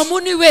God.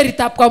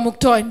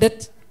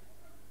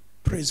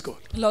 Praise God.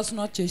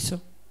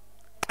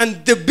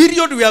 And the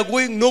period we are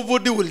going,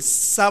 nobody will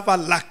suffer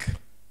lack.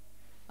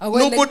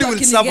 Nobody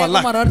will serve a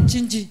lack.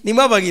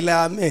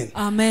 Amen.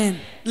 Amen.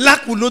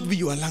 Lack will not be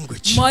your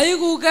language. I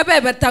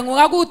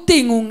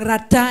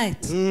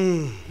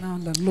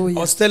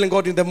was telling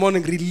God in the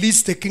morning,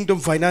 release the kingdom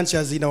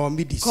financials in our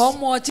midst.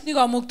 Kingdom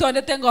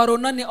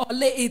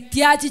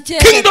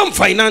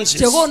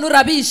financials.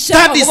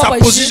 That is a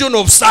position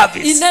of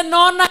service. That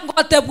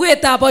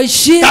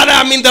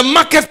I'm in the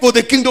market for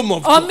the kingdom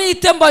of God. I'm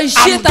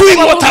doing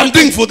what I'm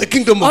doing for the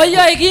kingdom of God.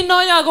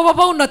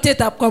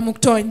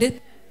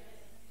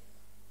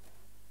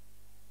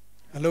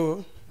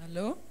 Hello.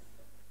 Hello.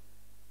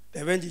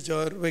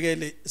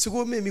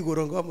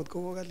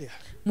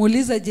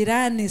 Muulize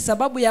jirani,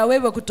 sababu ya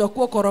wewe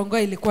kutokuwa Korongo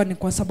ilikuwa ni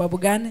kwa sababu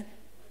gani?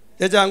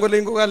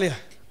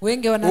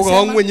 Wengi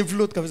wanasema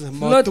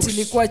float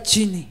ilikuwa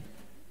chini.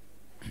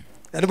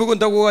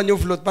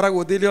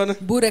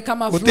 Bure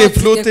kama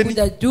float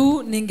ingekuja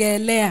juu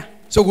ningeelea.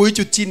 So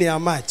kuichu chini ya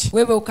maji.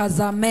 Wewe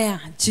ukazamea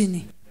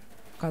chini.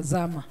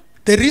 Ukazama.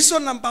 The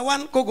reason number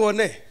 1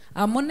 kogone.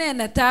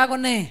 Amunene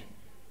tagone.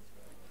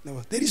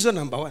 No, the reason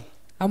number 1.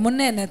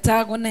 Amunene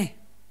tagone.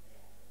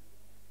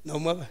 No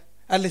mama.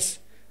 Alice.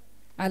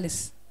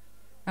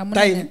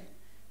 Amunene. Time.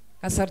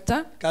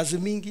 Kasarta. Kazi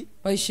mingi.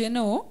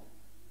 Paisheno.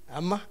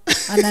 Ama.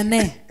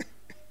 Anane.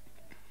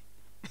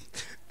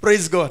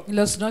 Praise God.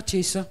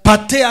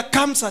 But there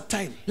comes a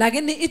time.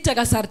 Lakini ita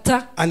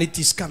kasarta. And it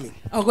is coming.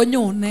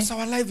 Agonyone. Because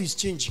our life is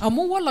changing.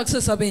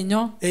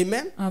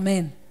 Amen.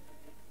 Amen.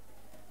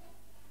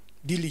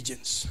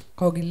 Diligence.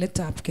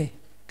 Kogiletapke.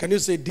 Can you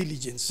say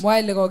diligence?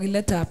 Wile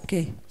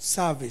kogiletapke.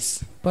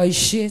 Service.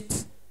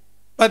 Boishit.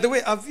 By the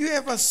way, have you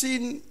ever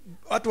seen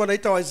watu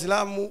wanaita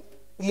Waislamu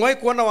umewahi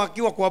kuona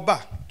wakiwa kwa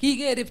bar?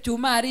 Kigere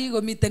pchumari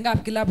gomiten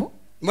kap kilabu.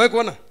 Umewahi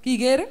kuona?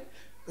 Kigere?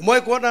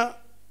 Umewahi kuona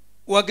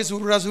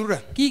wakisurura?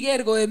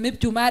 Kigere goemi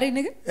pchumari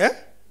nige?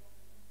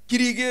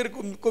 Kirigere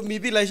komi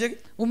bilaishek?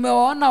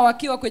 Umewaona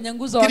wakiwa kwenye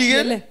nguzo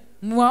wakile?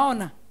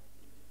 Umewaona?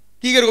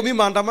 Kigere komi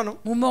maandamano?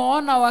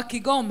 Umewaona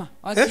wakigoma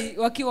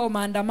wakiwa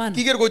maandamano?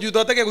 Kigere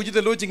kochutoteke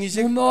kochute lodging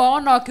ishek?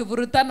 Umewaona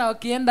wakivurutana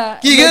wakienda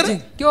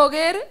lodging?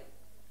 Kiogere?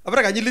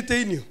 Abra kanyi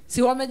Litein yu?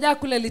 Si wamejaa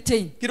kule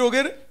Litein.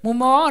 Kirogere?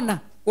 Mumewaona?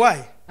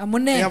 Why?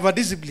 Amune. They have a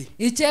discipline.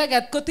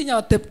 Icheget kotinya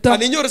otepto.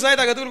 Aninyoru sait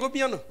age tugul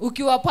komi ano?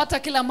 Ukiwapata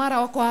kila mara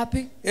wako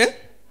wapi?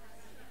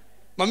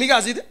 Mami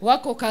kazi de?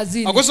 Wako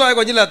kazini. Ako soe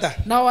konyil ata?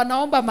 Na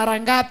wanaomba mara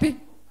ngapi?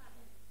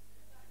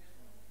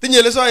 Tinye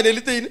ile soe ne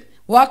Litein?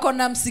 Wako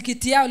na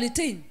msikiti yao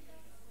Litein.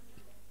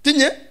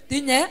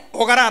 Tinye?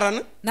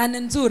 Okararan? Na ni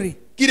nzuri.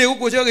 Kiregu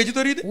koche kechut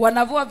orit?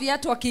 Wanavua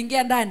viatu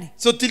wakiingia ndani.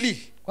 So tilil.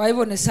 Kwa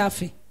hivyo ni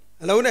safi.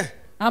 Alaune?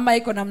 Ama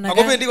iko namna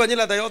gani? Ako bendi konyil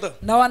ata yoto?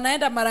 Na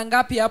wanaenda mara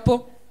ngapi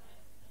hapo?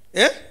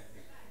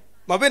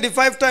 Mabendi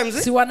 5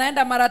 times? Si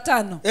wanaenda mara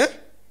 5?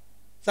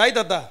 Saa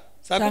ita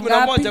saa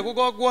 11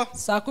 kukokwa.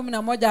 Saa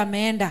 11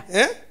 ameenda.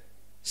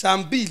 Saa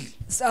 2.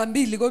 Saa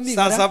 2 gomi.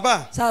 Saa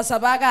 7. Saa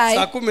 7 gai.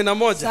 Saa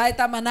 11. Saa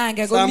ita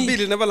manange gomi. Saa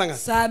 2 nebo langat.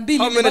 Saa 2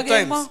 how many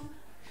times?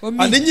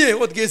 Aninye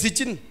ot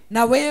kesichin.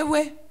 Na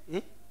wewe?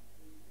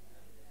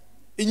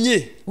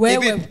 Inye.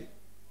 Wewe.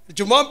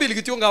 Jumapili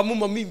kityo ngamu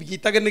mami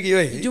kitake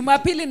nikiyoe.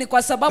 Jumapili ni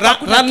kwa sababu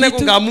hakuna kitu. Ranne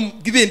ko ngamu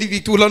kibendi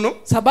bitulano.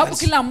 Sababu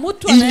kila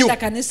mtu anaenda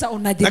kanisa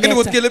unajileta. Lakini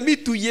wotkele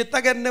mitu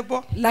yetake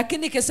nebo.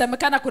 Lakini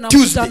kesemekana kuna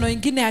mkutano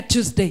mwingine ya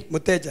Tuesday.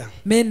 Muteja.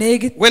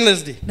 Menegit.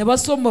 Wednesday. Nebo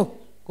somok.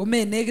 Ko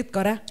menegit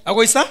kora.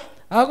 Ako isa?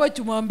 Ako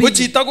Jumapili.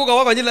 Uchita ko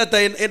kawa kanyila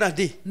ta en a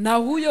day. Na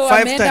huyo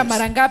ameenda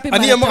mara ngapi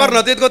mara? Ani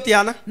makarnatet ko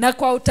tiana. Na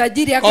kwa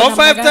utajiri yako na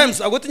mara 5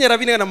 times. Ako tinye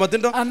rabini kana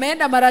matindo.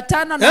 Ameenda mara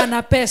 5 na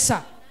ana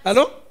pesa.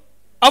 Hello?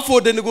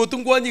 Afford ni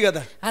gotungwanyi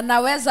kada.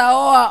 Anaweza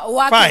oa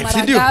watu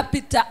mara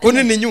ngapi?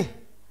 Kuni ninyu.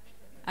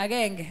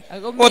 Agenge.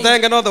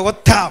 Otaenge no the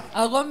what tab.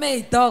 Agome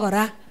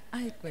itogora.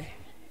 Ai kwe.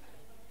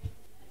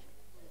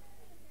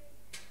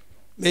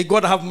 May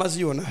God have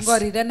mercy on us.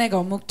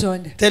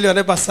 Tell your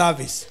neighbor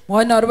service.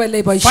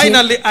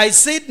 Finally, I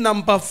said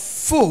number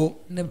 4.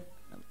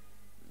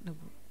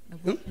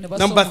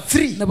 Number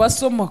 3.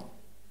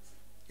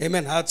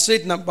 Amen. I had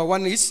said number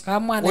 1 is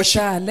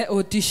worship.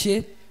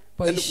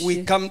 Then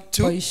we come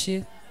to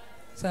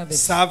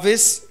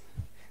service.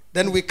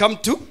 Then we come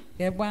to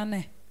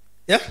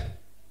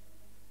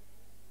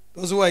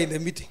those who are in the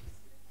meeting.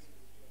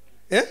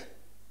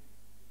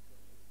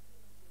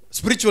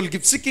 Spiritual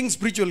gifts, seeking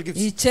spiritual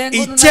gifts.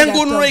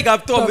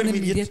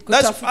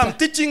 That's I'm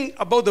teaching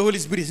about the Holy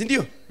Spirit, isn't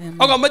you?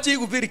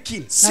 Very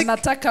keen. Seek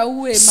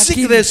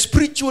the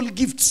spiritual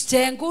gifts.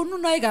 Every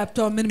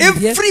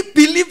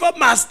believer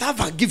must have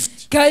a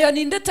gift. You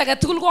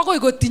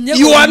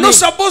are not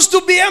supposed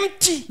to be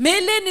empty.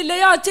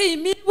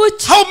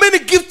 How many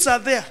gifts are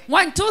there?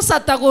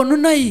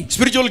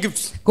 Spiritual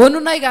gifts.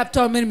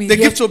 The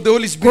gifts of the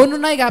Holy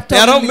Spirit. There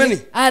are how many?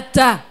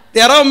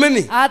 There are how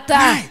many?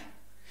 9.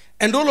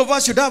 And all of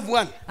us should have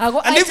one.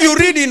 And if you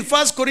read in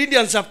 1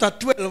 Corinthians chapter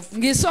 12,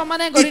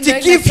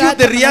 it gives you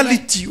the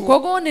reality of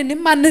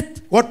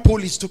what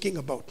Paul is talking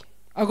about.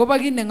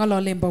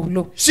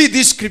 See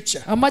this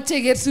scripture.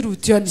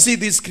 See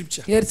this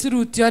scripture.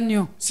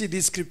 See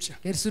this scripture.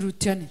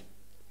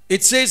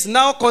 It says,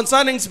 now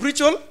concerning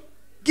spiritual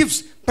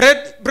gifts.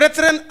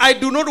 Brethren, I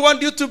do not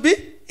want you to be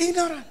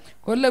ignorant.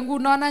 Kole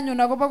ngunon anyun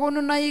akobo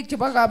konunoik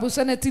chebo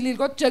kabusenet tilil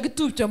ko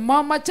chekitupche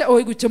mamache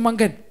oiku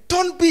chemongen.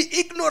 Don't be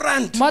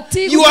ignorant.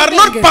 You are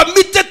not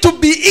permitted to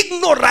be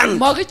ignorant.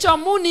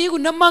 Makichomuni iku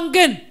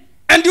nemongen.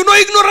 And you know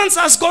ignorance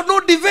has got no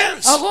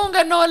defense. The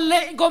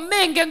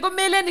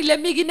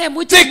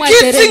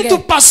key thing to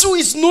pursue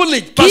is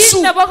knowledge.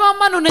 Pursue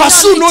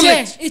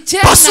knowledge.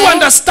 Pursue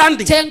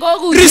understanding.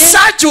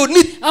 Research on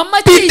it.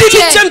 Be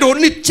diligent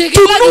on it. To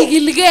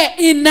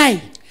know.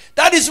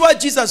 That is why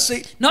Jesus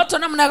said,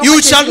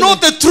 you shall know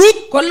the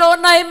truth,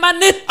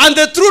 and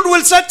the truth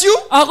will set you.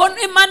 Now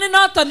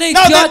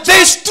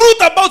there is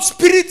truth about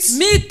spirits.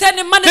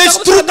 There is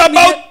truth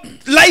about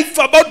life,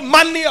 about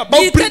money,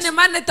 about truth.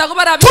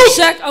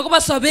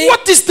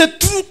 What is the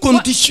true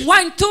condition? Now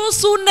in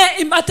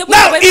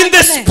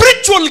the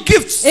spiritual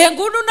gifts, there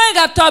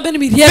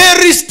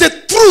is the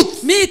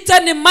truth.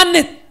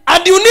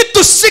 And you need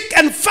to seek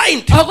and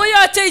find. But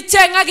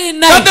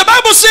the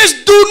Bible says,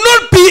 do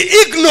not be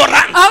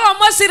ignorant.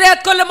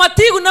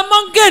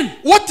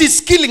 What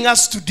is killing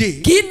us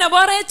today in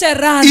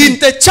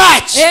the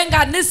church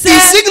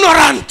is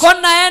ignorant.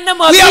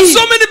 We have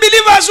so many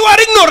believers who are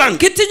ignorant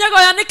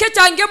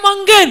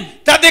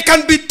that they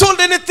can be told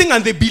anything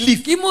and they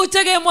believe. People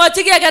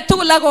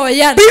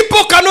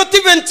cannot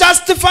even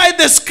justify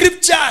the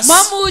scriptures.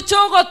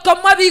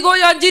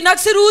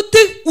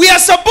 We are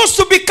supposed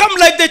to become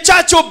like the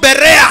church of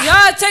Berea.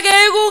 The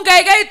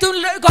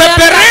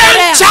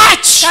Berean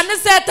church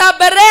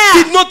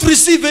did not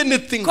receive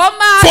anything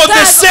for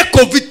the sake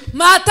of it.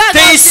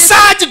 They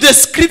searched the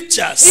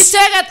scriptures.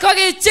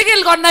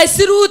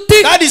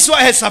 That is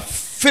why as a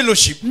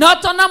fellowship, we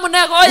have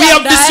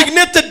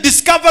designated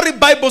Discovery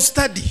Bible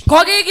Study. We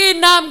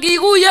don't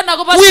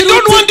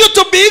want you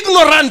to be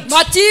ignorant. I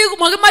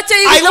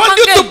want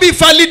you to be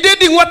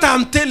validating what I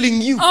am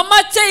telling you. I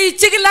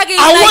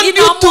want you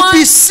to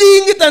be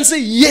seeing it and say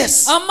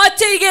yes. That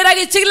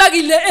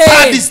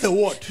is the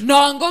word. And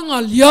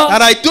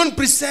I don't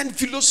present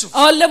philosophy.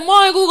 I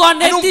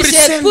don't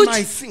present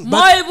my thing,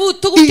 but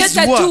His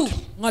word.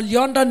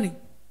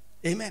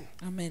 Amen.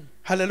 Amen.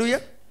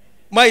 Hallelujah.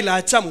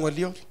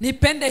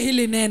 Nipende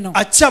hili neno.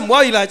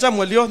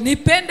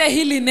 Nipende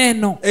hili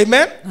neno.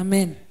 Amen.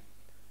 Amen.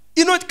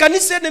 You know,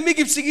 kanisa ne mi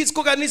kipsigis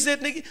ko kanisa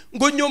ne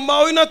ngonyo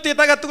mao ina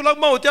teta ka tugul ak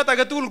mao teta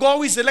ka tugul ko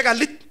wisele ka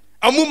lit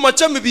amu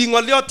machame bi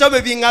ngolyo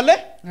chame bi ngale.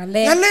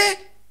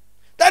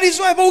 That is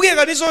why boge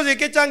kanisa je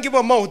ke changi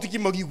bo mao tiki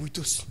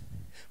magiguitos.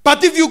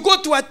 But if you go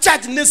to a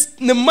church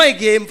ne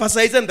mic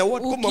emphasizing the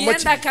word kuma machi.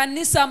 Ukienda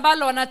kanisa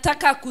ambalo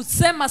wanataka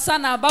kusema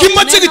sana about neno.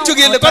 Kimachi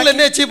kitugele kale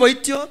ne chibo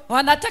ityo.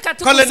 Wanataka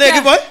tu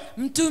kusikia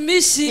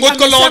mtumishi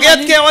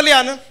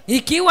amesema.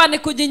 Ikiwa ni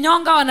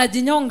kujinyonga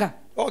wanajinyonga.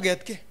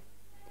 Ogetke.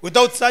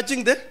 Without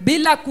searching the.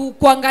 Bila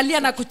kuangalia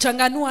na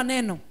kuchanganua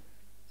neno.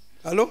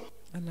 Hello?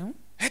 Hello?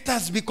 Let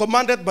us be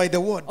commanded by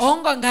the word.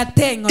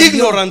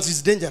 Ignorance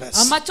is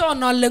dangerous.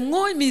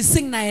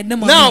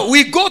 Now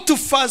we go to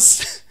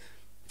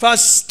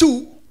verse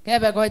 2.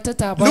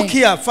 Look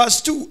here,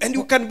 verse 2, and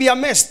you can be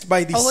amazed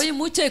by this.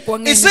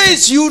 It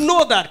says, you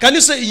know that. Can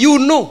you say, you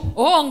know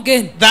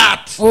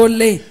that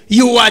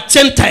you are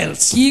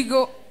Gentiles?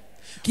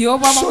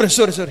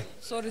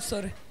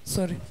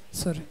 Sorry.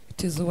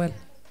 It is well.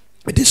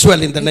 It is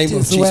well in the name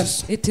of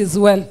Jesus. It is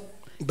well.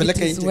 It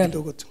is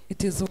well.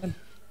 It is well.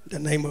 The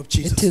name of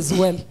Jesus. It is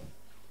well.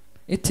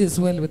 It is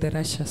well with the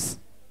righteous.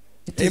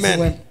 It is Amen.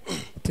 Well.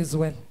 It is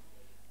well.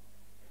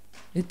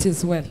 It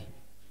is well.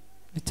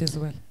 It is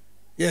well.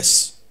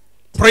 Yes.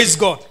 Praise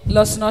God.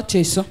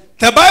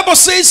 The Bible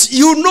says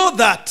you know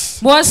that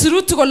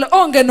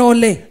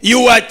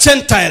you are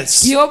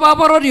Gentiles.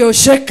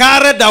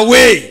 Carried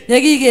away.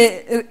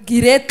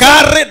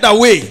 Carried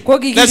away.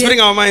 Let's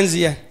bring our minds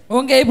here.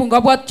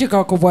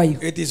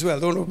 It is well.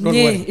 Don't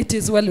worry. It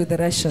is well with the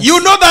righteous. You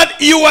know that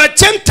you are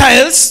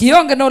Gentiles.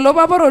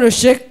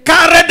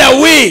 Carried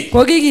away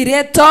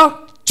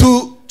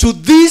to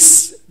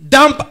these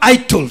dumb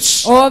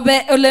idols.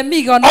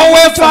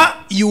 However,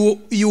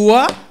 you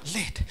are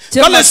led.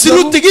 Kale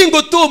siruti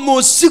kingo to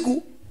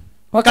mosigu.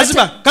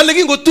 Kale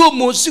kingo to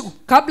mosigu.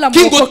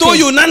 Kingo to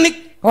yunanik.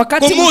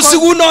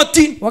 Mosigu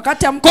notin.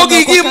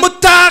 Kogigi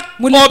mutak.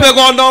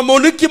 Obegono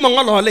moniki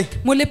mangolole.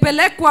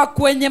 Mulipelekwa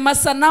kwenye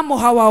masanamu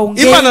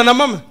hawaongei. Imana na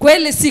mama.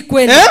 Kweli si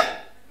kweli.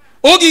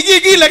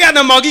 Ogigi lega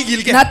na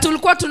magigilge. Na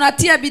tulikuwa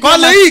tunatia bidii.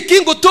 Kale hii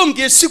kingo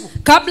tomge sigu.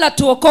 Kabla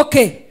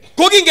tuokoke.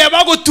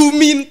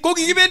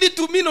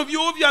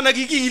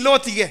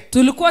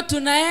 Tulikuwa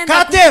tunaenda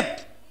Katep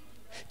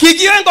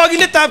kikiyoen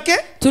kokiletabke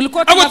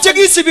akot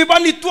chekisibi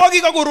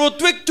banitwogik ak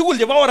korotwek tugul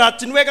chebo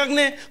oratinwek ak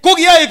ne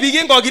kokiyoe biik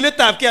en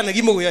kokiletabke ana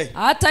kimokoyoe.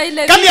 Hata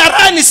ile kali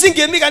arani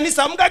singemi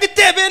kanisa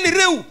mkakiteben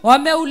ireu.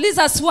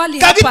 Wameuliza swali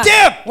hapa.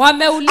 Kakiteb.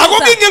 Wameuliza. Ako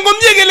kingen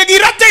komie kele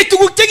kiratei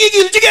tuguk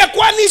chekikilchike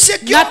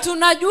kwanisiek. Na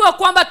tunajua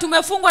kwamba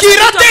tumefungwa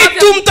kiratei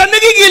tumto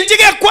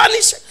nekikilchike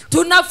kwanisiek.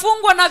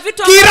 Tunafungwa na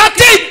vitu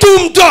Kiratei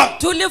tumdo.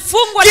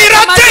 Tulifungwa na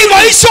Kiratei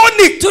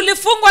boisionik.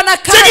 Tulifungwa na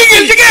kazi.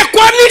 Chekigilchigei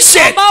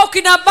kwanishet. Ambao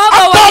kina baba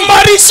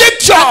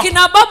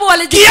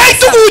Kiyai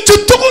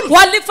tuguchu tugul.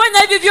 walifanya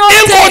hivi vyote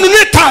En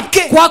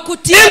konunetabgei. kwa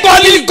kutia En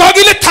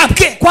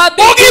kogiletabgei.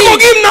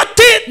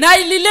 Kokimogimnatet. na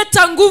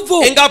ilileta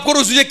nguvu En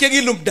kapkorosuyek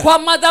chekilumda. kwa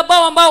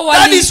madhabahu ambao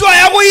That is why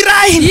agoi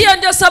raini. hiyo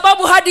ndio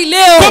sababu hadi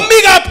leo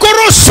Komi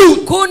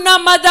kapkorosut. kuna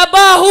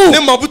madhabahu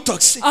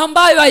Nemabutokse.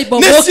 ambayo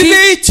haibomoki,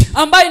 Nesilech.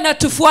 ambayo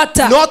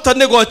inatufuata. Noton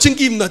nekochin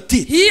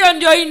kimnatet. Hiyo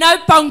ndio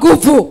inaipa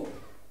nguvu.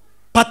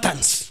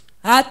 Patterns.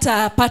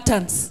 Hata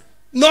patterns.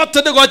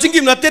 Noton nekochin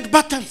kimnatet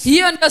patterns.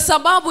 Hiyo ndio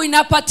sababu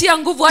inapatia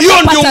nguvu hata Hiyo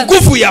patterns. ndio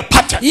nguvu ya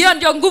patterns. Hiyo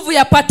ndio nguvu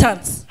ya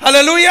patterns.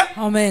 Hallelujah.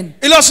 Amen.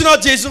 Ilosino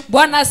Jesu.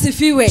 Bwana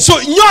asifiwe.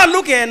 So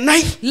nyolu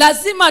kenai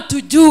Lazima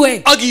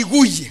tujue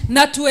akikuye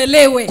na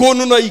tuelewe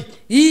konunoik.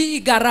 hii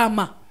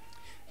gharama.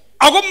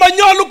 Ako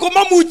manyolu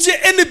komamuche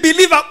any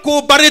believer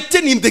cooperate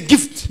in the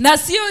gift. Na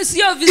sio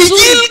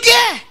vizuri. Igilge.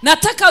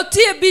 Nataka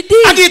utie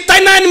bidii.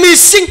 Akitainan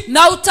missing.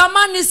 Na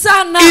utamani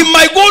sana.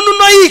 Imai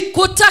konunoik.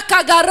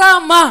 Kutaka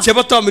gharama.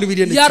 Chebo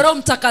tamirmirieni. Ya Roho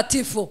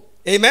Mtakatifu.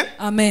 Amen.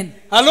 Amen.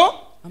 Hello?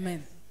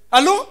 Amen.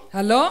 Hello?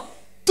 Hello?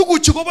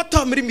 Tuguchu kobo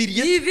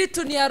tamirmiriet. Hii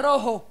vitu ni ya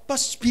roho. Pa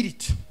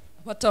spirit.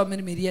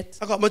 Watamirmiriet.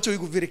 Akamache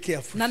uiku very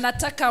careful. Na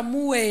nataka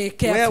muwe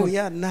careful. Where we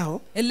are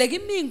now. Elegi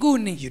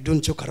mbinguni. You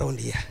don't joke around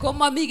here. Ko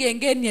mami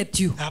gengeniet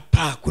yu.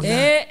 Hapa kuna.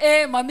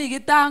 Mami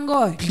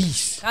kitango.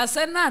 Please.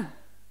 Kasenan.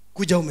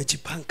 Kuja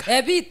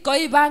umejipanga. Bit ko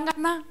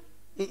ibangana.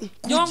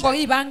 Nyongo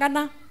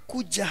ibangana.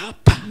 Kuja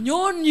hapa.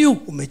 Nyon yu.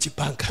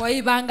 Umejipanga. Ko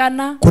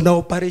ibangana. Kuna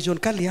operation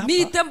kali hapa.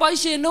 Miten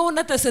boishet neo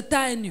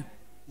netesetai en yu.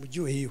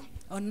 Mjue hiyo.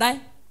 Onai.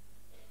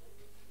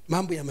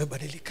 Mambo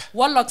yamebadilika.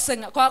 Walokse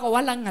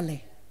kokowalak ng'alek.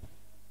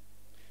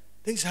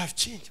 Things have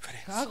changed,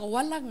 friends.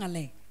 Kokowalak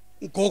ng'alek.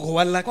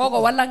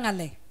 Kokowalak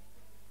ng'alek.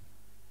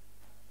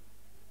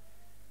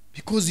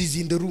 Because he's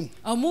in the room.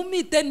 Amu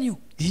miten yu.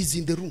 He's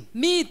in the room.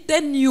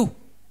 Miten yu.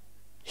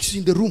 He's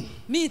in the room.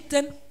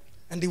 Miten.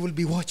 And he will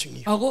be watching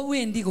you. Ako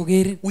wendi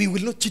kokerin. We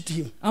will not cheat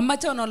him.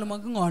 Amache onole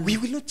making'olu. We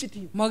will not cheat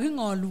him.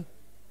 Making'olu.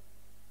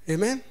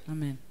 Amen.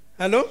 Amen.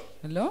 Hello?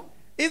 Hello?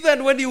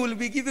 Even when you will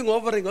be giving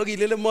offering,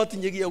 akilele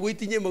matinye kiy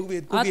akoitinye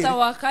makubet kokere. Hata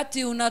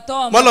wakati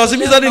unatoa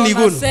Malazimizani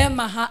nikunu.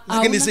 unasema hauna.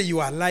 Lakini say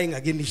you are lying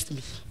against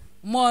me.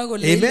 Moyo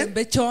kole ile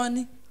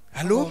mbechoni.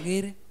 Hello?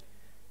 Kokere.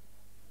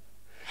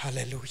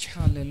 Hallelujah.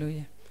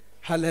 Hallelujah.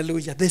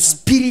 Hallelujah. The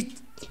Spirit.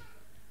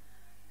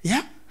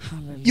 Yeah?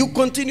 Hallelujah. You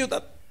continue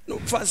that. No,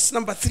 verse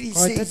number 3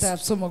 says.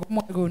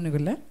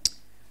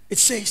 It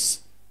says,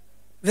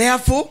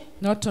 therefore,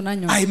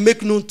 I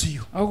make known to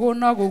you.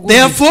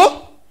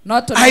 Therefore,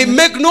 I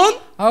make known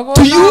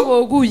to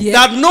you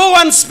that no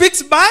one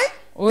speaks by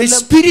the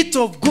Spirit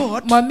of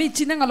God.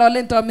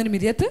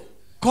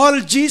 Call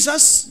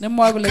Jesus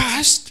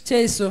accursed.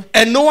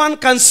 And no one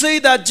can say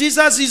that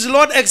Jesus is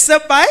Lord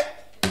except by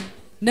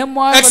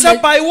what?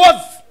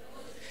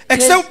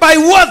 Except by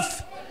what?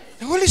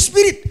 The Holy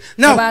Spirit.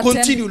 Now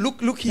continue.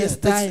 Look here.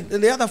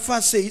 The other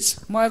verse says,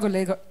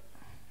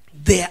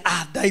 there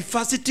are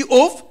diversity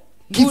of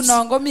gifts,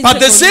 but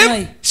the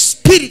same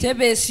Spirit.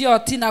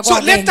 So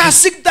let us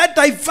seek that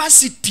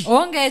diversity.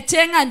 That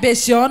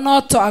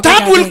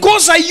will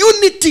cause a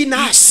unity in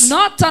us.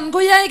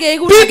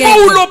 People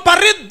will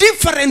operate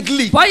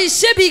differently,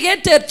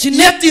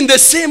 yet in the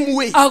same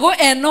way.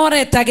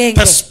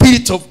 The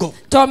Spirit of God.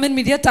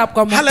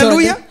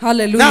 Hallelujah.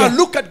 Now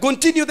look at,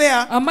 continue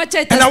there. And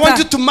I want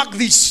you to mark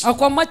this. There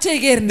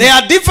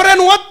are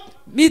different what?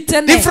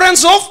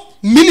 Difference of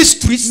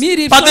ministries,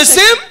 but the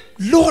same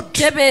Lord.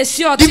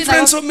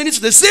 Difference of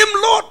ministries, the same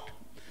Lord.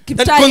 And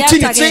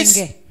continue, it says,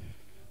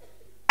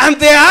 and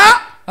there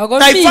are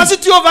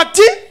diversity of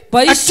activities,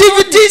 but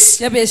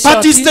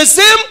it's the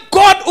same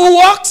God who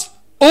works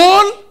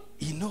all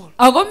in all.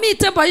 And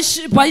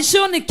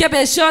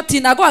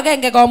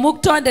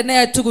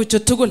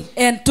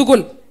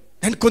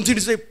continue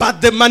to say,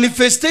 but the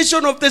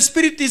manifestation of the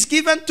Spirit is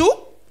given to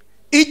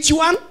each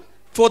one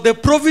for the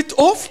profit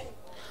of.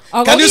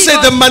 Can you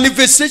say the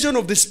manifestation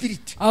of the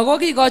Spirit?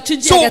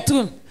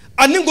 So,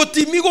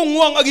 aningotimi ko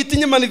ngwang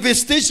agitinye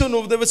manifestation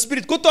of the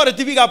Spirit ko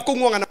toreti biik ab ko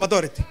ngwang ana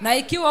matoreti. Na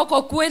ikiwa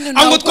uko kwenu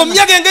na angot ko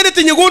mia genge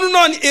nitinye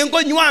konunon en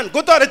konywan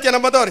ko toreti ana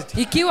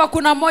matoreti. Ikiwa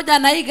kuna moja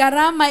na hii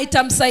gharama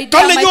itamsaidia.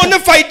 Kale nyone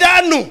faida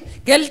ano?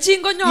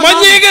 Kelchingo nyone.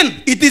 Manyegen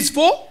it is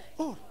for.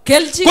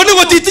 Koni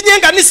ngotitinye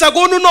kanisa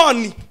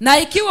konunoni. Na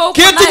ikiwa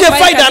uko na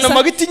faida ana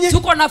magitinye.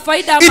 Tuko na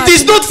faida. It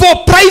is not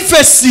for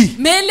privacy.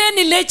 Mele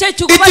ni leche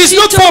chuko. It is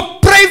not for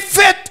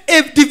private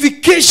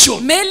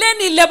edification. Mele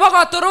ni lebo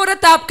katorore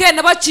tapke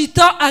nebo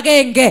chito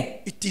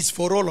agenge. It is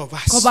for all of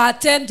us.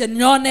 Kobaten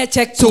nyone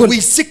check. So we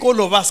seek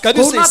all of us. Can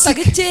you say seek?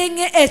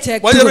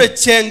 Wajero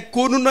cheng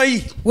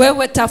konunoi.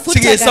 Wewe tafuta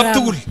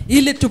gharama.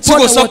 Ili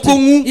tupone wote.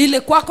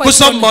 Ili kwako.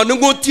 Kusab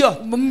manungotio.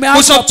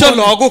 Kusab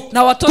chologo.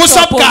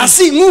 Kusab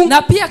kasi ngu.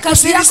 Na pia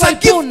kasi yako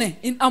ipone.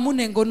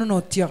 Amune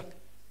ngonuno tio.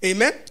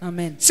 Amen.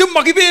 Amen. Si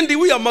makibendi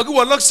huyu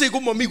amakiwalaksei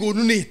ko mami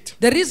konunet.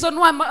 The reason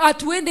why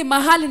hatuendi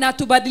mahali na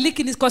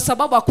tubadiliki ni kwa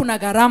sababu hakuna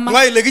gharama.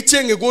 Ngai ile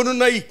kichenge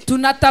konunoik.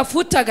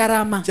 Tunatafuta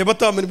gharama Chebo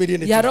tamen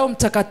mediene. ya Roho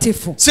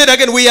Mtakatifu. Say it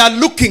again, we are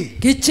looking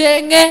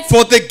Kichenge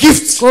for the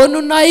gifts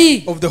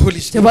konunoik of the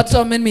Holy Spirit. chebo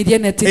tamen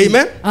mediene.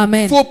 Amen.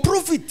 Amen. For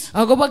profit.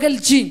 Agobo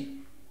kelchin.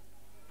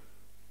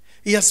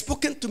 He has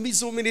spoken to me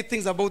so many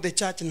things about the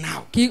church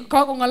now. He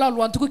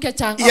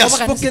has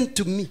spoken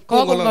to me.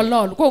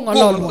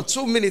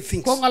 So many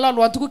things.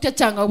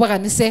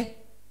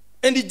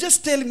 And he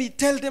just tell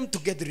them to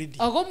get ready.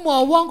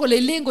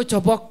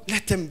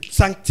 Let them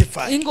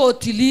sanctify.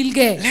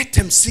 Let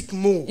them seek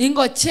more.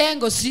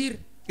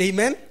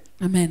 Amen.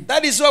 Amen.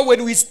 That is why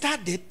when we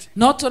started,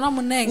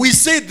 we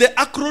said the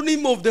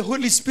acronym of the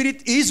Holy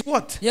Spirit is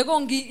what? Yeah?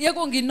 Do you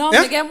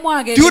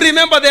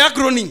remember the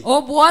acronym?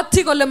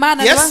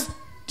 Yes?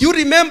 Do you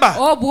remember?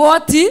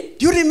 Do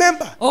you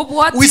remember?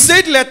 We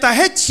said letter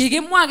H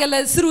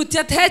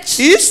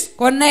is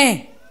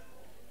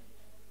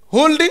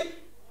holding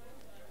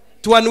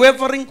to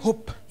unwavering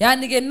hope.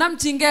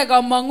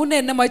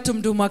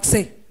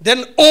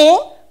 Then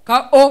O,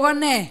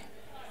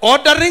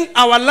 ordering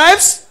our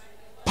lives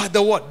by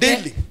the word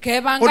daily.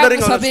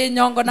 Ordering our lives.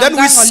 Then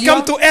we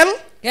come to L,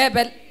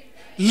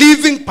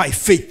 living by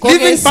faith.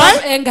 Living by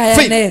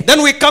faith.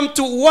 Then we come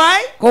to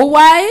Y,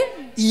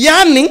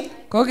 yearning.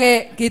 For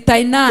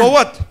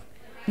what?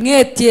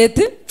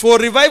 For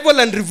revival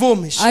and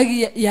reformation.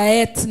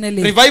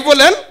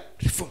 Revival and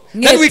reform.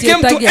 Then we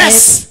came to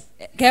S.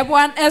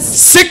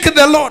 Seek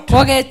the Lord.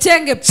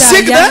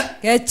 Seek the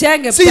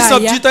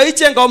Lord.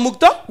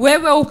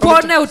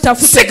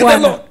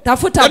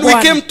 Then we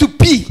came to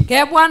P.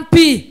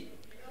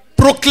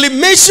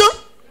 Proclamation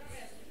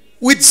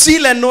with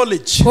zeal and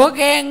knowledge. Well,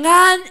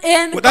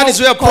 that is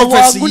where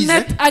prophecy is.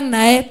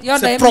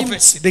 It's a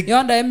prophecy. They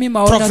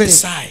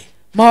prophesy.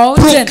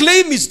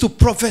 Proclaim is to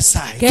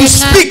prophesy, to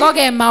speak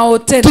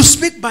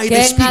by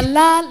the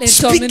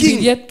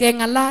Spirit.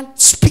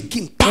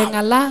 Speaking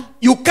power.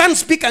 You can't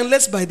speak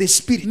unless by the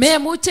Spirit.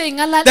 Then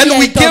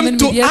we came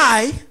to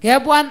I,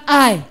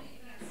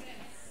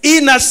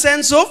 in a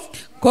sense of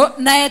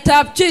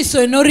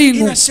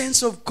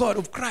God,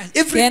 of Christ.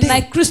 Every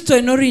day.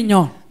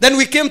 Then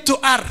we came to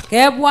R.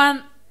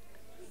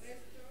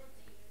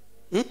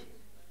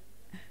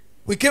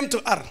 We came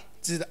to R.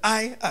 This is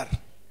I-R.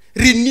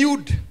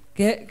 Renewed.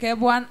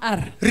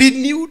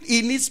 Renewed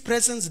in His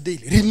presence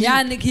daily. Renewed.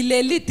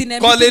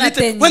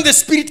 When the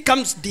Spirit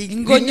comes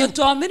daily.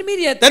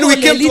 Then we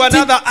came to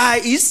another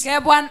I is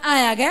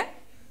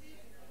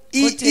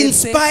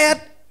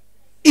inspired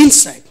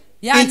insight.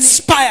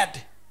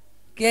 Inspired.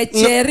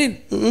 That's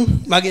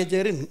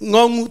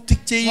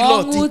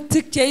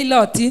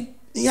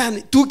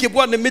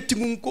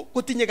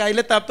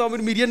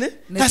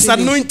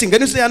anointing.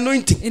 Can you say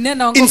anointing?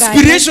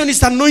 Inspiration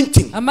is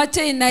anointing.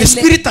 The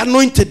Spirit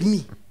anointed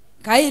me.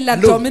 Then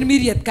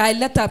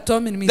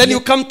you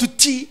come to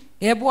T.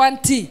 Yeah?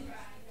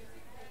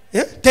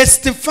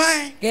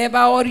 Testify.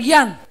 Yeah?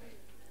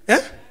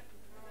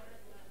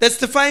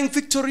 Testifying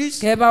victories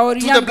to the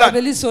blood.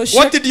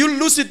 What did you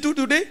lose it to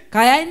today?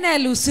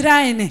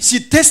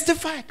 She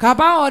testified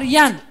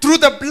through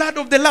the blood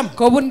of the Lamb.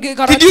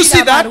 Did you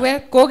see that?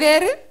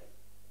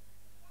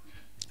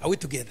 Are we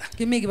together?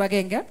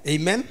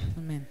 Amen.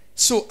 Amen.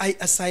 So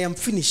as I am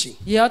finishing,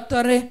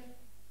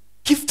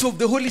 gift of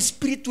the Holy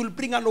Spirit will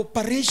bring an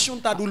operation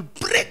that will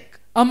break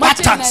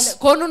patterns.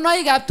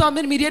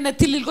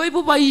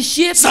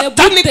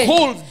 Satanic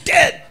hold,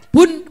 dead,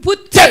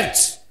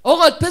 death,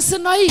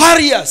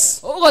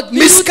 barriers,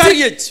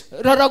 miscarriage,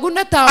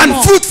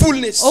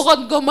 unfruitfulness,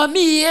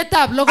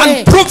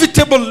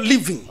 unprofitable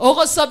living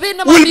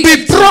will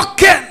be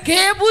broken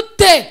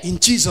in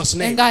Jesus'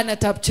 name.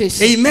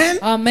 Amen.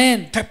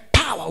 Amen. The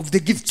power of the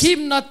gifts.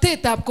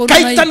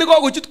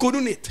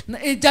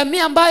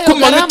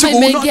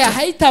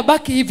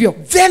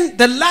 Then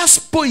the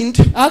last point,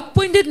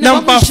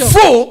 number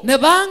 4,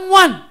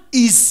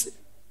 is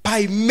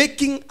by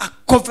making a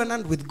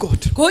covenant with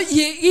God. How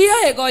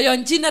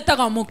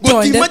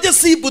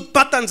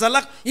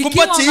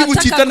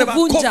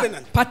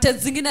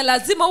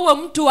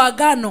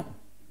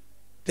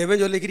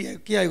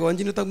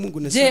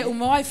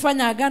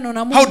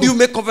do you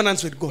make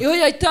covenants with God?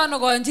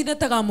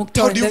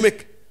 How do you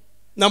make?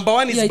 Number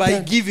 1 is by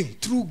giving,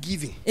 through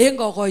giving.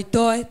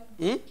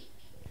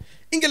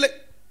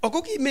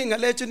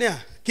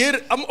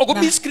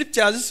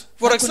 Scriptures,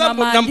 for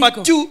example, number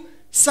 2,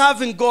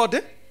 serving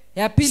God.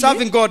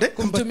 Serving God.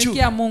 Number 2.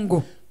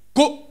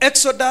 Go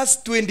Exodus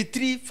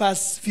 23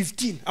 verse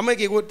 15. I'm going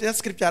to go to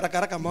scripture.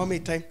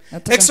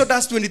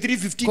 Exodus 23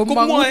 15.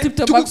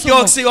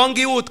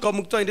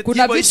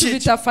 Kuna vitu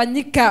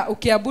vitafanyika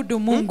ukiabudu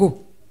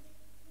Mungu.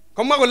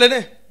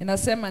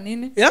 Inasema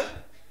nini? Yeah?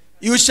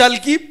 You shall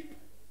keep.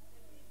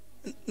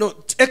 No,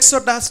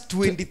 Exodus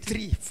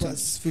 23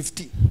 verse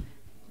 15.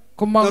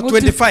 No,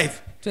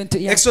 25. 20,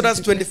 yeah,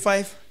 Exodus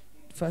 25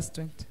 verse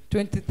 20.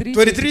 23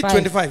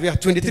 25. Yeah,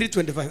 23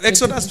 25.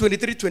 Exodus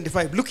 23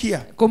 25. Look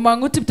here.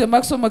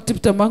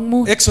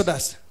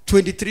 Exodus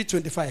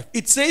 23:25.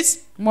 It says,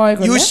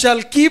 you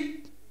shall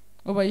keep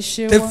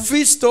the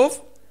feast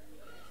of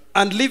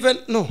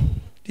unleavened. No,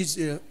 this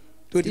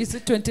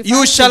 25,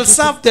 you shall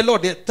serve the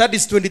Lord. That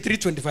is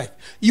 23:25.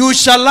 You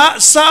shall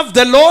serve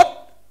the Lord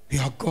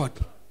your God.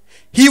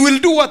 He will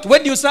do what?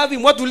 When you serve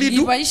him, what will he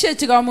do?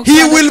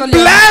 He will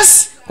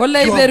bless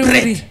your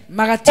bread.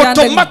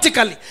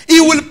 Automatically. He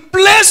will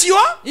bless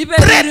your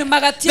bread.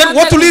 Then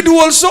what will he do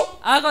also?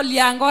 And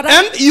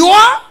your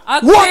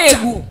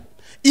water.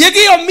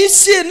 Yegi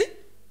omisien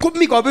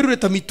kumi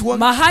kaberuret amitwogik.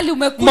 Mahali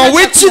umekula.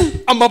 Mawechin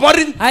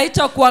amabarin.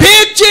 Haitakuwa.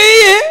 Peche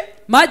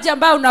maji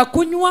ambayo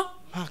unakunywa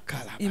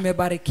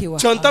imebarikiwa.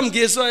 Chontam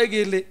geso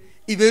egele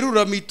iberuru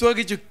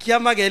amitwogik chu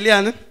kiama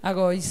gelian.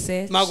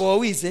 Agoise.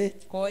 Magoise.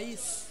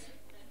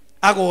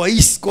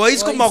 Agois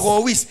ko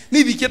magois.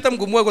 Ni biketam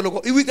gumwa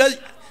ko iwiga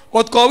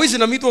kot kowis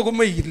na amitwogik ko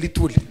mai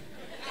litul.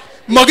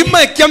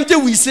 Magima kiamche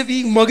wise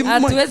bi magima.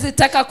 Hatuwezi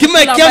taka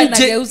kula mbaya na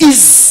geuza.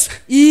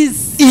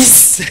 Is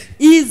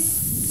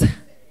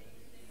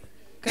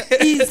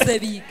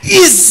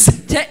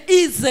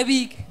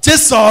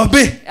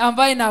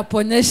ambayo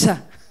inaponyesha.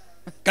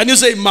 Can you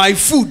say my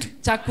food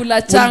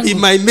chakula changu will be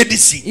my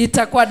medicine?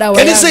 Itakuwa dawa yangu.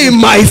 Can you say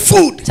my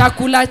food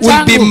chakula changu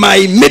will be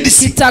my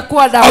medicine?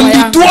 Itakuwa dawa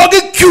yangu.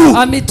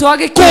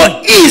 Amitwage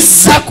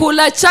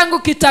chakula changu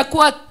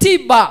kitakuwa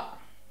tiba.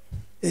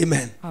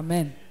 Amen.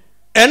 Amen.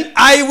 And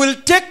I will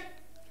take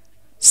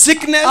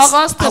sickness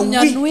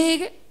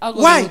away.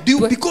 Why?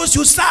 Because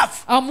you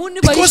serve.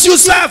 Because you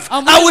serve.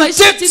 I will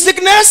take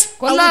sickness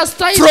from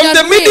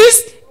the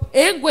midst.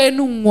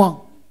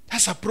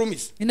 That's a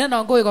promise.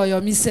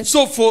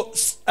 So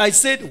I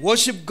said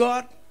worship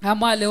God.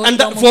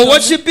 And for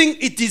worshiping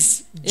it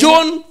is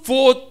John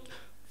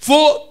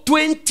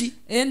 4:20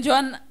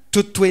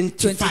 to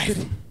 25.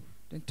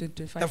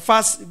 The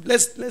first,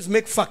 let's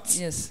make facts.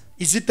 Yes.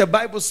 Is it the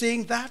Bible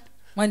saying that?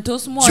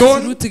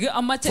 John,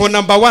 for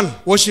number 1,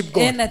 worship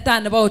God.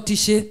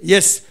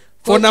 Yes.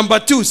 For number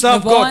 2,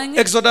 serve God.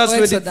 Exodus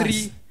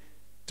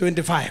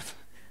 23:25.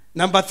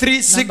 Number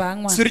 3, seek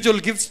spiritual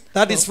gifts.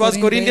 That is 1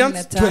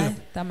 Corinthians 12.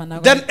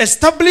 Then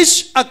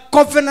establish a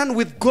covenant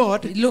with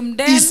God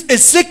is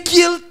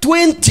Ezekiel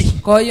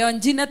 20.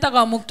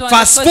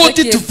 Verse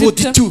 40 to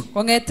 42.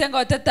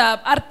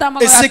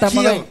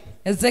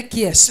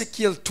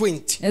 Ezekiel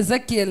 20.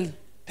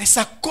 There's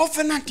a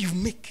covenant you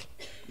make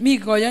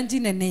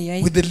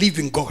with the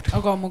living God.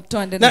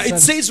 Now it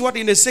says what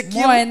in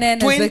Ezekiel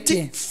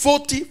 20,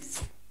 40,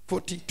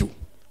 42.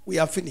 We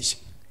are finishing.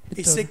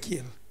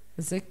 Ezekiel.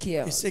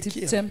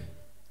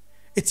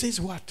 It says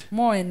what?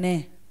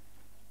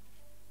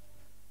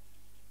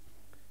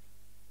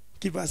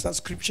 Give us a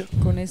scripture.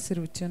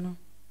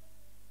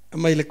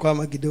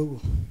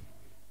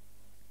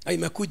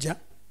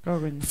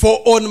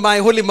 For on my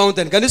holy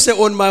mountain. Can you say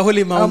on my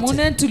holy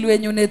mountain?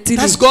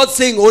 That's God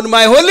saying on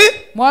my holy,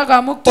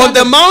 on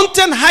the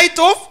mountain height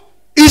of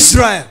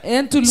Israel,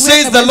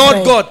 says the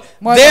Lord God.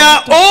 They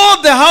are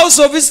all the house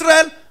of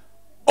Israel,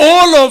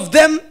 all of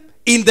them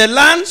in the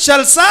land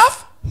shall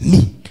serve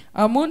me.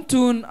 There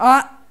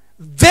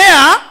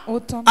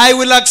I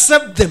will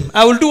accept them.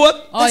 I will do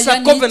what? That's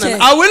a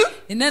covenant. I will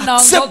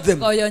accept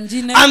them.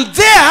 And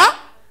there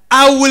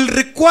I will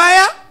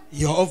require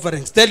your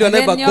offerings. Tell your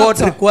neighbor,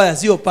 God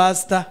requires your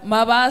pastor.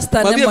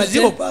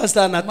 Your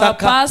pastor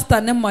anataka.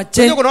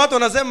 Kuna watu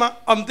wanasema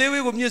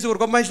amtewi kumnyesi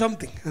urkomai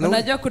something.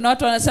 Unajua kuna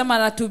watu wanasema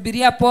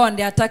anatuhubiria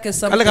ponde atake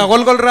something. Kale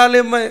kagolgol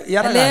rale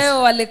yara.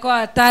 Leo walikuwa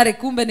hatari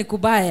kumbe ni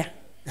kubaya.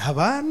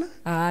 Habana.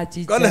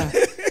 Chicha.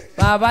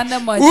 Babana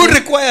moja. Who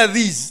require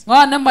these?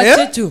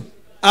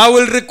 I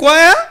will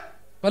require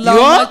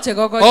your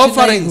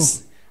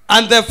offerings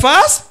and the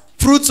first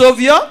fruits of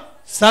your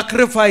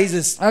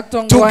sacrifices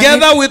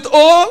together with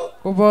all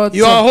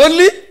your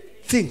holy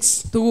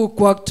things. It's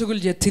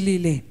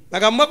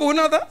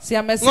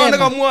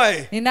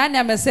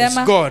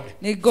God.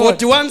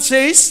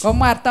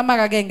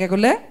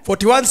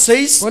 41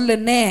 says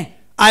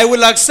I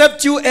will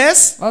accept you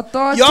as I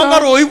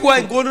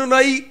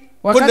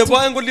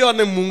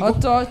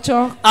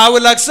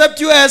will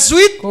accept you as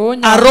sweet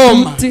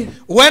aroma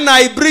when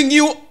I bring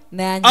you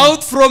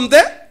out from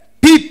the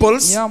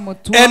peoples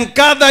and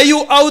gather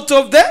you out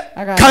of the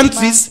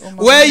countries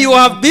where you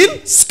have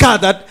been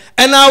scattered,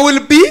 and I will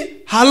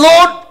be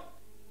hallowed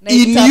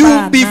in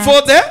you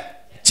before the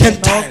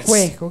Gentiles.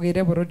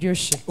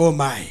 Oh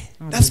my,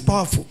 that's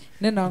powerful.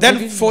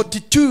 Then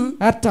 42,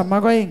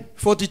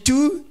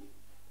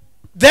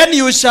 then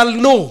you shall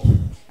know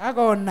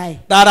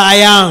that I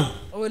am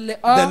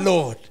the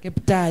Lord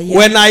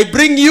when I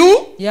bring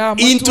you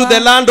into the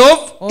land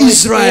of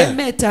Israel,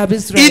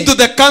 into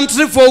the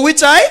country for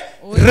which I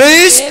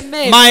raise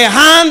my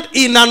hand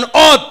in an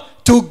oath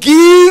to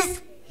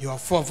give your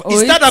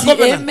forefathers. Is that a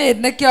covenant?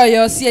 Is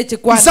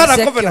that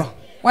a covenant?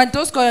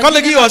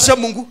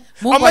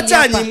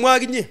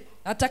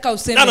 Nataka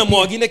useme. Nana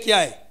mwagine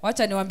kiae.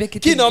 Wacha niwaambie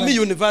kitu. Kina mi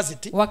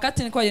university. Wakati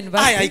nilikuwa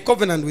university. I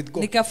covenant with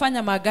God.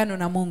 Nikafanya maagano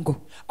na Mungu.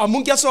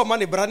 Amungi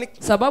asoma Ebranic.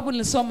 Sababu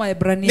nilisoma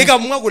Ebrania.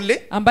 Nikamwa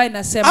kule. Ambaye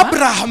inasema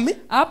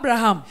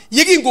Abraham.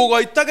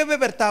 Yekingokoita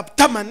kebebertab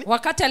 10.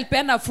 Wakati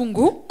alipeana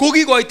fungu.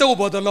 Kokikoita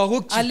koboto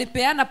lagokchi.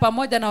 Alipeana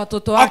pamoja na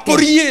watoto wake.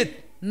 Akoriet.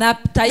 Na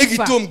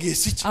taifa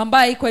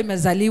ambayo iko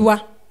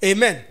imezaliwa.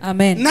 Amen.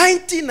 Amen.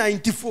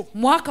 1994.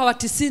 Mwaka wa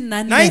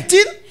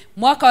 94.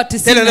 Mwaka wa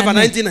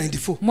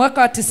 1994.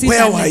 Mwaka wa 94.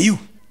 Where were you?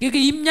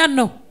 Gigi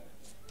imnyano.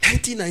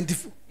 1994.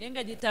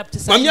 Yenga jitapti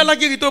sana.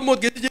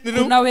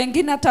 Kuna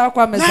wengine hata wako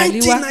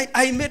wamezaliwa.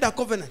 I made a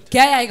covenant.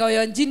 Kaya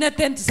igawonjine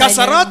tent sana.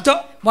 Kasarato.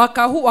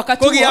 Mwaka huu wakati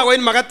huo. Kogi yako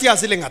ni makati ya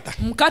shilingi ngata.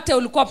 Mkate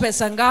ulikuwa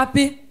pesa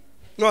ngapi?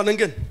 No,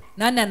 nengen.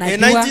 Nani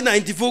anajua?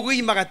 1994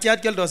 kogi makati ya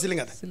kieldo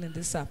shilingi ngata.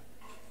 Shilingi saba.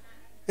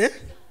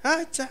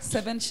 Acha.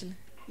 7 shilling.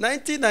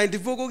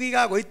 1994 kogi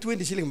kako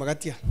 20 shilling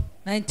makati ya.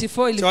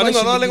 94 ilikuwa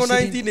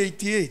shilingi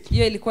 1988.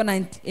 Hiyo ilikuwa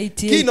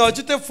 1988. Kino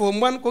chute form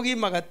 1 kogi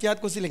makatiat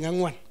ko shilingi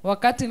 4.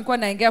 Wakati nilikuwa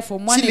naingia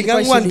form 1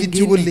 ilikuwa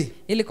shilingi.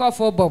 Ilikuwa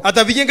 4 bob.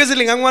 Hata vijenge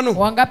shilingi 4.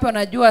 Wangapi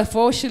wanajua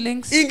 4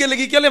 shillings? Ingele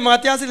kikiale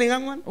makatiat shilingi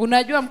 4.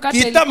 Unajua mkate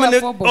ilikuwa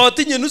 4 bob.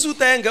 Otinye nusu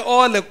tenge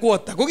ole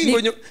kwota. Ko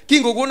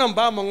kingokona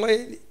mbama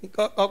ngoe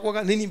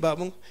akwa nini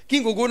mbama.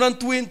 Kingokona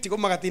 20 ko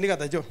makatini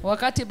kata jo.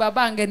 Wakati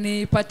baba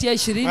angenipatia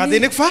 20.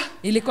 Makatini fa?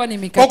 Ilikuwa ni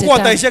mikate 5. Kwa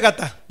kwota ishe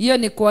kata. Hiyo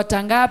ni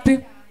kwota ngapi?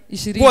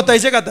 20. Kwota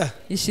ishe kata?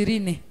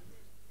 20.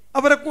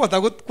 Abara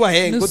kwota kwa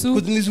heng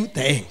nusu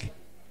tenge.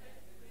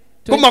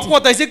 Koma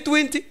kwota ishe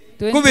 20.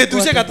 Ko betu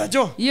ishe kata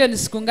jo. Hiyo ni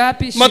siku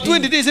ngapi? 20. Ma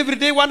 20 days every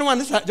day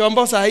 1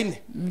 jombo saa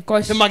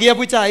 4. Sema magia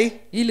bu chai.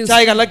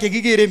 Chai kala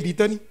kikigere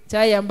mbitoni.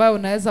 Chai ambayo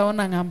unaweza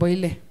ona ngambo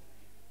ile.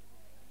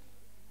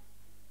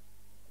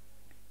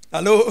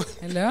 Hello.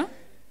 Hello.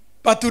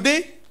 But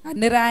today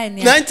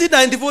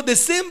 1994 the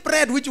same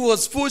bread which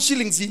was 4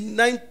 shillings in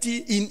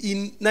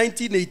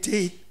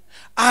 1988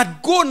 had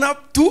gone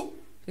up to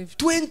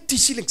 20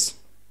 shillings.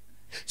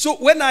 So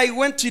when I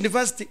went to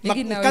university,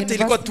 makate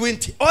ilikuwa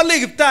 20. Ole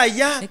kipta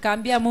ya.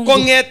 Nikaambia Mungu.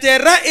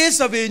 Kongetera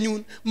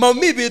esabenyun,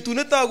 mami betu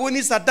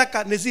netagoni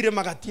sadaka nesire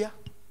makatia.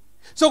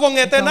 So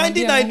kongete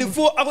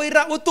 1994 ako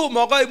ira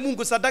otomo kai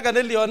Mungu sadaka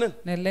nelionen.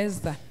 Ne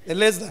less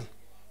than.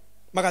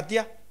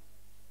 Makatia.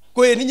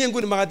 Ko yeninye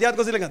nguni makatiat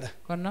ko siling ata?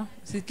 Kono.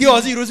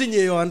 Kiosiru sinye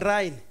yon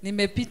raini.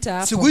 Nimepita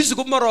hapo. Siku hizi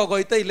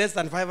kumorokoita less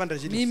than 500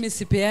 shillings. Mimi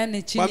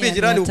sipeani chini ya 500. Mwambie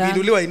jirani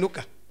ukiinuliwa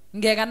inuka.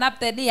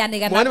 Ngeganapte ni yani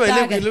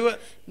ganaptage.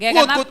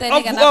 Ngeganapte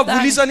ni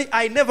ganaptage.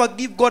 I never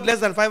give God less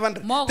than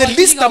 500. The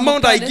least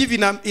amount I give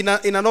in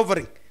an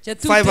offering.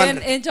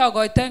 500. Enjo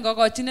goitengo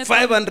gochine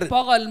 500.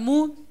 Pogol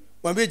mu.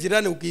 Mwambie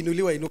jirani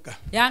ukiinuliwa inuka.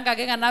 Yanga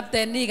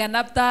geganapte ni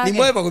ganaptage. Ni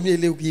moyo pa kumye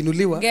ile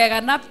ukiinuliwa.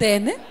 Ngeganapte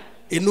ni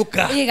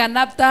inuka.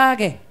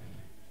 Iganaptage.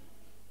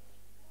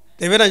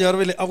 Tevena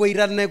nyorvele ako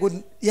irane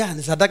kun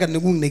yani sadaka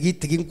nengung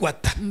nekitikin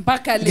kwata.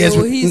 Mpaka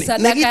leo hii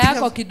sadaka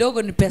yako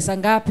kidogo ni pesa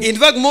ngapi? In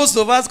fact most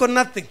of us got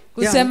nothing.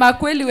 Kusema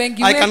kweli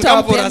wengi wetu I can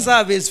come for a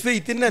service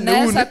faith in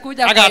neuni.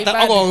 Agata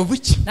ako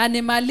buch. Na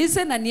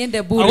nimalize na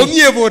niende bure. Ako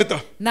mie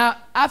borto. Na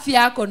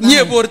afya yako na.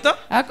 Mie borto.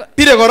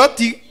 Pire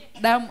koroti.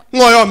 Damu.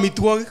 Ngoyo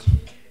amitwogik.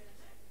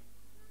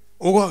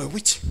 Ogo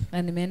buch.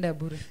 Na nimeenda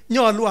bure.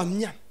 Nyolu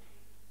amnya.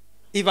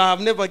 If I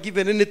have never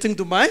given anything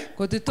to my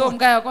God,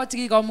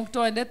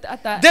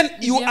 then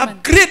you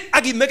upgrade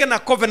and make a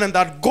covenant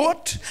that God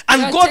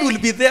and God will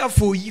be there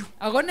for you.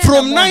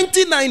 From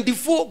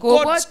 1994,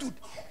 God stood.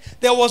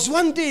 There was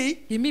one day,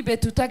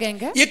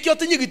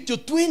 yekiyotinye kityo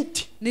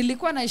 20.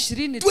 Nilikuwa na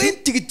 20 tu.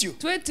 20 kityo.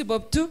 20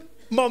 bob tu.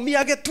 Mami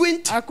age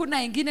 20.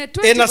 Hakuna ingine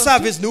 20. In a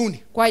service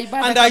nooni.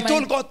 And I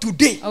told God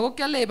today,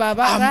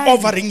 I'm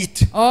offering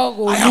it.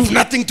 I have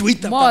nothing to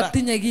eat after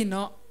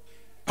that.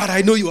 But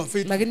I know you are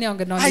faithful.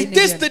 I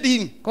tested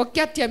him.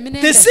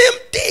 The same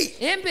day.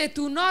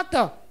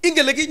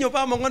 Ingeleki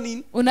nyopa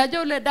mongonin.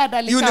 Unajua ule dada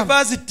alikam.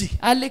 University.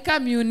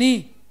 Alikam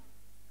uni.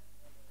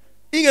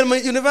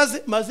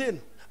 University mazeno.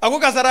 Ako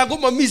kasara ko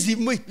mamisi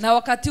moi. Na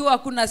wakati huo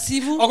hakuna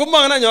simu. Ako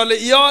mangana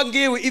nyole yo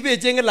ngewe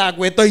ibechenge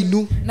lakwet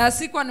oinu. Na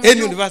sikwa ni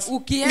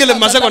ukienda ngele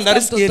ma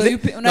secondary school.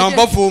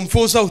 Namba form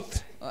 4 south.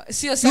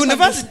 Sio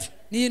university.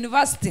 Ni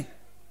university.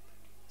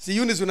 Si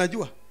Eunice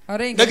unajua.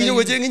 Lakini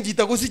wewe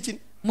njita kusichin.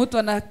 Mtu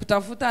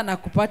anakutafuta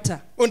anakupata.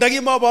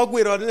 Ondaki maba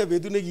kwero ne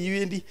betu ne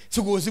kiwendi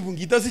sikosibu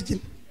ngita sichin.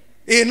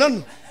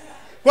 Nono.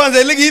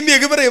 Kwanza ile kimi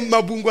kibare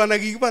mabungu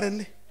anakikibare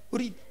ne.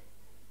 Uri.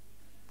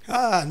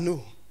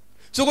 No.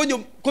 So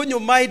konyo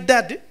my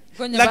dad.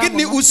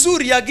 Lakini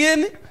usuri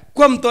again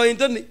kwa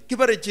mtoindo ni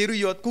kibare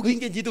Cheruyot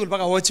kukinge jitu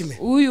mpaka watchman.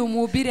 Huyu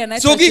mhubiri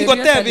anaitwa Cheruyot. So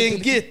kingotepe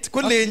gate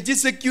kolenji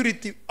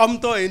security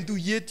amtoen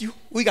tuyet yu.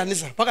 Ui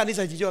kanisa. Pa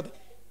kanisa chichoto.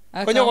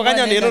 Konyo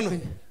kokanya nenono.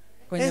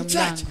 Kwenye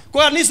mlango.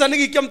 Kwa kanisa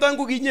nikikiamta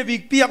ngukinye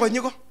biik pia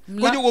konyiko.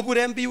 Konyo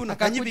kobure mbi una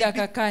kanyi biik.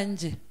 Akakuja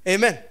nje.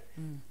 Amen.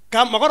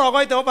 Kama makoro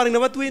koite offering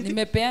nebo 20.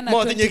 Nimepeana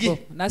 20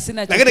 na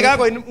sina chochote. Lakini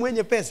kako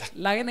mwenye pesa.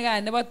 Lakini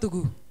kaya nebo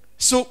tugu.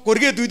 So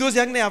korge tuitos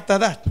yak ne after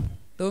that.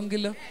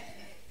 Tongilo.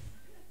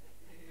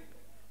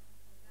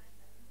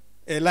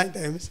 Line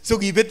times. So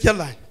kibet ya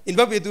line. In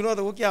ba betu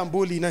noto ko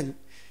kiamboli nanyu.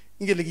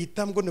 ingele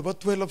kitam ko nebo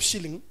 12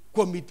 shilling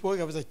ko amitwogik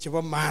kabisa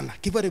chebo maana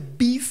kibare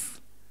beef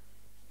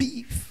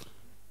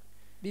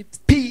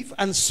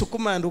and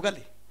sukuma and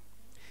ugali.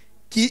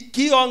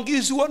 Ki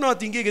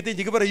ongisuonotin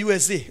keketenji kibare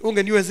USA.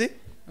 Ongen USA?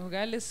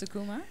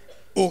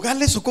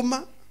 Ugali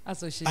Sukuma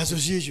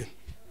Association.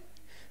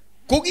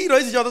 Ko ki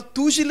roisi choto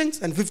 2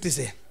 shillings and 50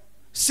 cents.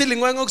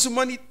 Siling oeng ak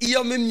sumoni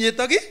iyome myet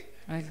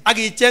ak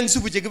icheng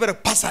supu chekibare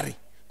pasari.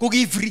 Ko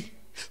ki free.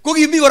 Ko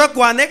kimi kora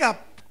kwanekab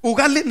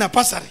ugali na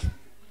pasari.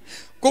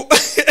 Ko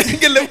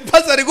ingele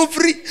pasari ko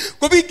free.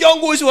 Ko biik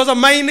chongosi wasa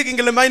mainik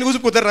ingele mainik ko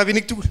supu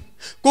rabinik tugul.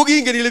 Ko ki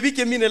ingele biik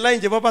chemine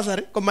line chebo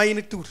pasari ko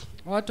mainik tugul.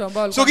 Watu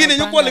ambao so kile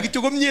nyokwale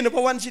kityo komnye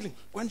nebo 1 shilling.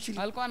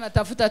 Alikuwa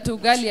anatafuta tu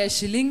ugali ya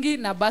shilingi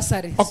na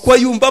basari. Kwa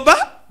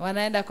yumbaba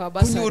wanaenda kwa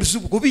basari. Kunyor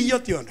supu ko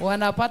biyot yon.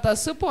 Wanapata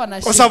supu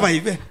wana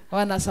survive.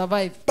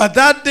 But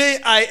that day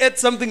I ate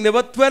something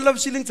nebo 12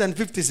 shillings and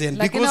 50 cents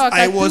because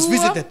I was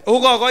visited.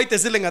 Ogo goite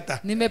siling ata.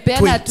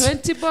 Nimepeana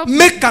 20 bob.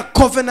 Make a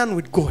covenant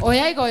with God.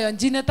 Oyai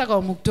koyonjine ta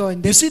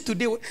komuktoinde. You see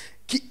today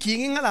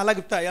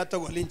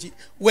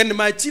when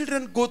my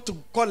children go to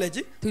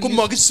college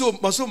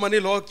masomane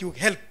logok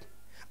help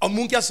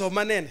amun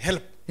kiasomanen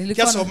help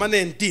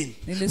kiasomanen din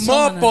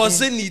mo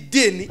bose ni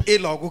deni e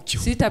logok chu.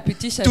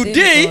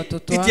 Today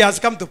it has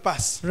come to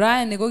pass.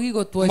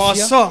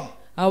 Masom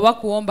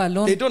hawakuomba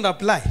loan. They don't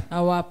apply.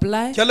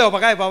 Apply. Chale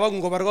obakai baba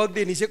ngobargo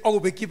denishek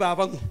akubeki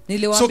baba ngo.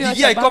 So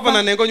kiki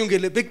covenant nengo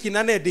nyungele beki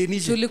nane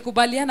denishek.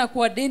 Tulikubaliana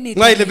kuwa deni.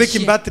 Ngaile beki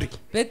battery.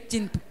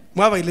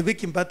 Mwa ile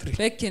Bekin Patrick.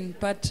 Bekin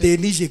Patrick.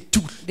 Denishek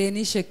tugul.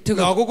 Denishek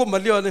tugul. Lago ko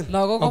malionen.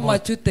 Lago ko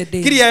machute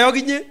deni. Kiri ayo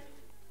kinye.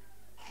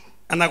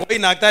 Ana ko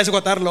inakta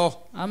siko tarlo.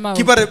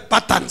 Kibare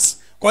patterns.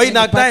 Ko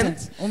inakta.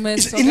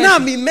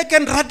 Inami make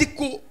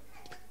radical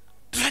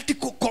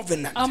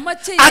covenant. A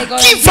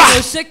giver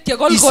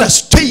is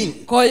sustained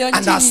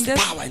and has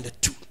power in the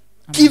two.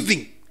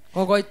 Giving.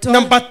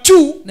 Number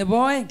 2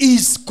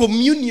 is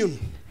communion.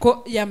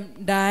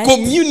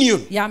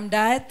 Communion.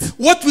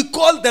 What we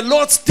call the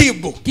Lord's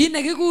table.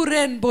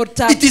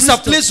 It is a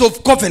place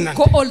of covenant.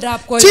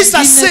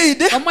 Jesus said,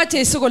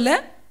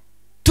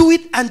 do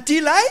it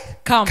until I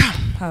come.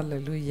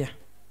 Hallelujah.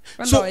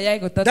 So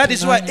that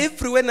is why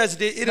every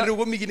Wednesday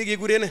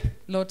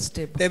Lord's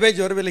table.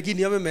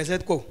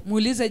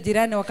 Muulize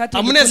jirani wakati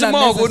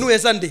mkula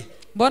Sunday.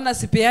 Mbona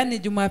sipeani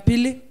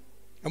Jumapili?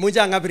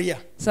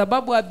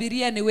 Sababu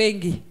abiria ni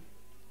wengi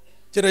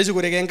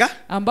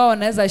ambao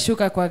wanaweza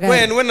shuka kwa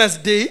gari.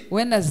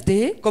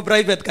 Wednesday ko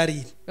private car.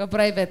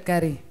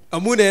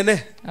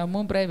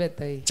 Amun private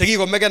tai. Cheki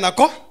ko meke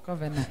nako.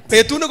 Covenant.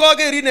 Betuni ko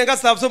geri ne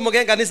kasab so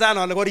mogen kanisa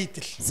na ko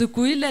ritil.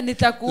 Siku ile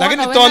nitakuona wewe.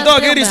 Lakini tondo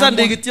geri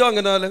Sunday kityo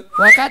ngenole.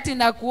 Wakati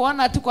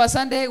nakuona tu kwa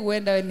Sunday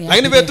uenda wewe ni.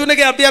 Lakini betuni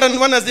ke apia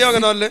Wednesday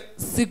ngenole.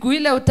 Siku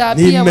ile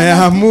utaapia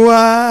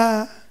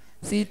nimeamua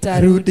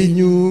sitarudi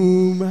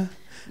nyuma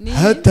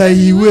hata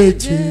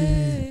iweje.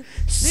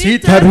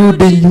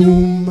 Sitarudi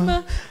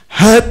nyuma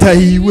hata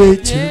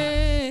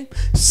iweje.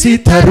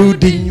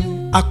 Sitarudi nyuma.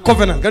 A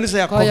covenant. Can you say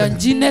a covenant?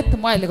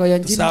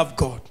 To serve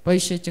God.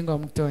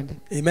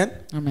 Amen.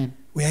 Amen.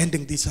 We are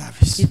ending this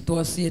service.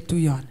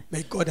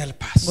 May God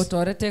help us. In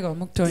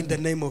the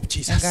name of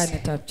Jesus.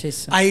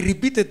 I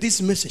repeated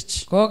this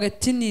message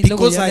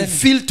because I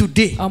feel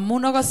today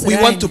we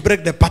want to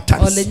break the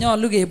patterns.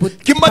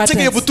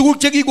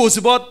 Check is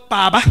about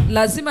Baba.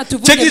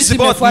 Check is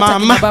about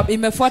Mama.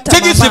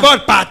 Check is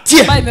about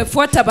Patia.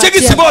 Check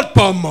is about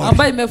Pomo.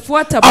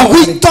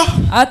 Awinto.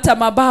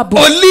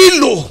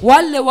 Olilo.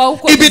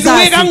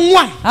 Ibinuega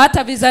ngwan.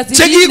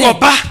 Check is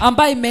about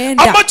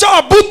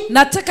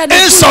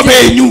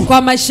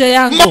kwa maisha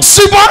yangu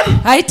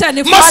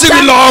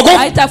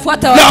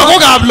haitafuata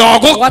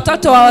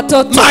watoto wa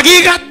watoto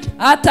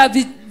hata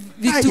vitukuu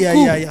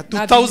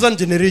 2000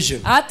 generation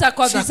hata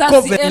kwa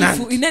vizazi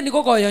elfu ineni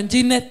koko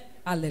yonjine.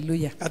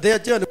 Hallelujah.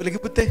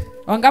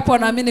 Wangapo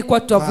wanaamini kuwa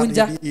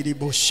tutavunja?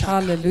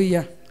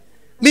 Hallelujah.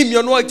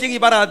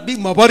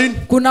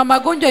 Kuna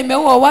magonjwa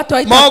imeua watu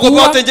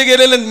haitakuwa.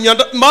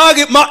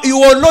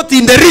 You are not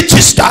in the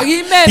register.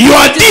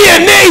 Your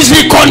DNA is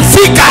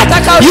reconfigured.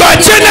 Your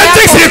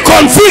genetics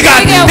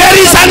reconfigured.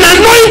 There is an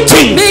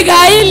anointing.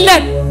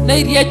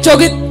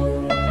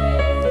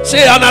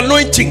 Say an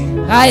anointing.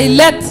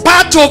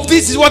 Part of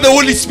this is what the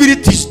Holy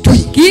Spirit is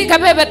doing.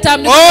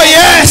 Oh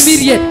yes.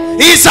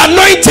 He's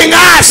anointing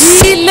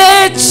us.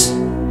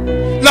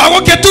 No.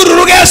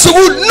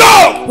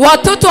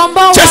 Watoto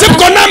ambao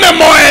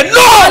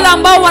wale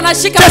ambao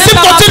wanashika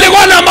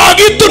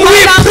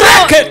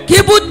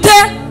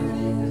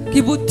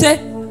kibute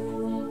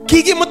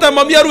kiki muta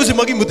mami harusi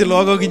magimute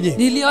logo kinye.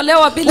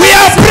 Niliolewa bila. We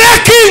are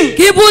breaking.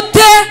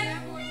 Kibute.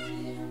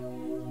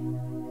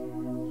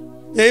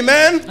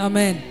 Amen.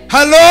 Amen.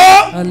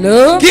 Hello.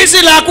 Hello.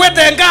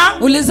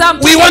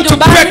 We want to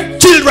break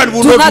children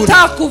will not do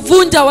that.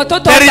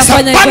 There is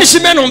a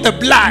punishment on the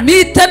blood.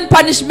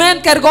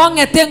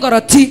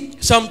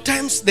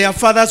 Sometimes their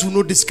fathers will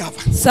not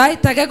discover. We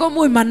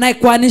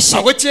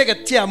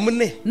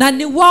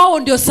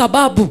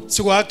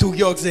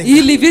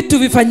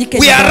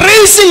are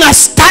raising a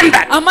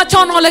standard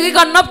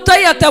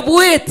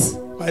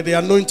by the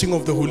anointing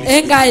of the Holy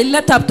Spirit.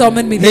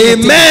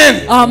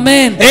 Amen.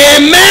 Amen. Amen.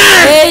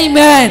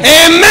 Amen.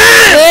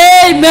 Amen.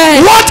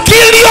 Amen. What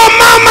killed your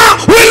mama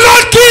will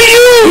not kill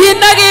you.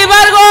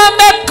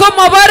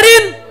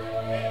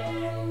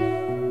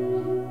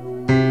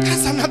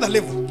 That's another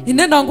level.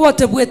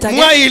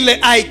 While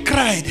I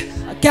cried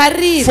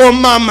for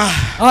mama,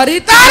 that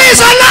is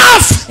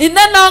enough.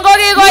 Not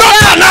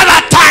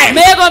another time.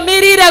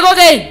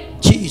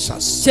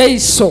 Jesus.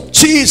 Jesus.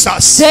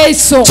 Jesus.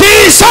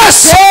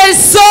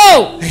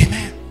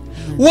 Amen.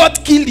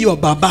 What killed your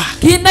baba?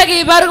 What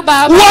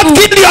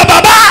killed your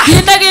baba?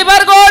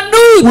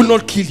 Will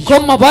not kill you.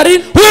 Will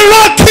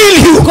not kill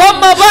you. Will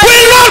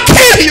not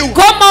kill you.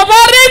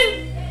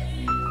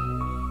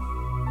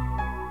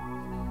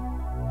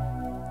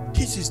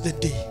 This is the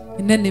day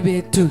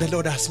the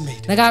Lord has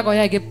made. You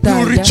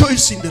will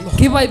rejoice in the Lord.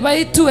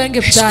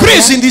 His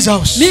praise in this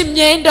house. We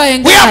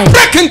are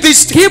breaking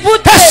this thing.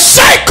 The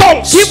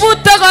cycles.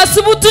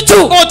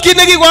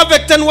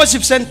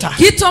 Worship center.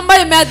 For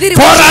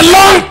a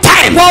long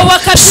time.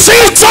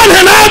 Season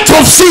and out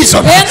of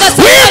season.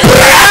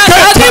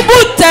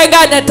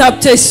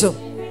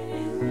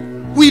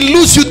 We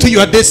lose you to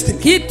your destiny.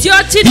 You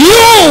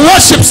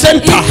worship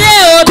center.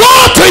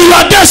 Go to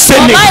your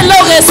destiny. Go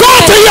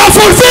to your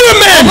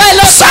fulfillment.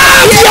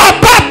 Serve your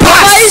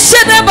purpose.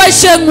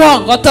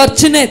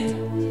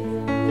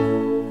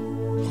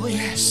 Oh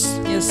yes.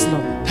 Yes,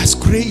 Lord. That's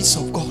grace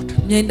of God.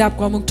 Me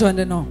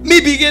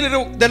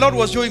beginning, the Lord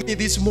was showing me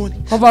this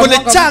morning.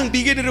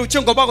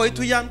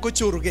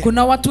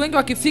 Kuna watu wengi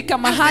wakifika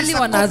mahali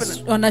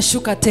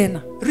wanashuka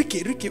tena.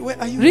 Ricky,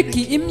 where are you?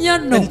 Ricky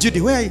imnyano. And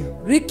Judy, where are you?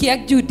 Ricky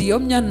ak Judy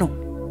omnyano.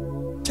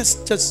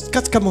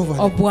 Just come over.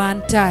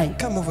 Obwantai.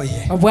 Come over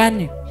here.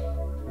 Obwani.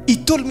 He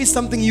told me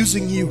something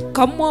using you.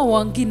 Kamwa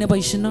wangine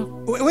baishina.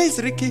 Where is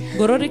Ricky?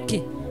 Goro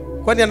Ricky.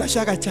 Kwani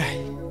anashaka chai.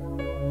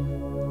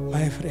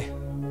 My friend.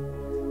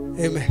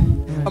 Amen.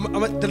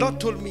 The Lord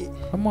told me.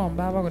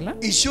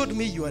 He showed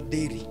me your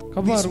dairy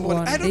this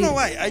morning. I don't know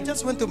why. I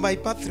just went to my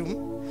bathroom.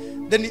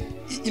 Then,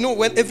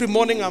 when every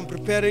morning I'm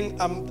preparing,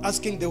 I'm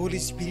asking the Holy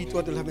Spirit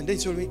what will happen. Then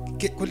he showed me,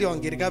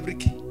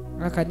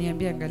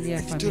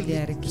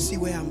 see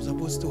where I'm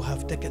supposed to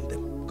have taken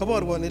them.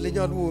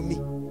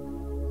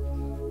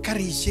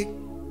 Karishik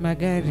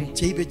magari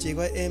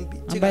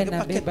ambaye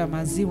inabeba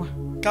maziwa.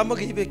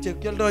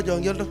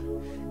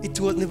 It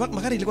was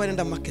magari ilikuwa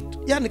inaenda market.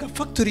 Yani ka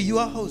factory,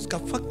 your house ka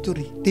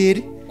factory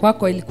dairy.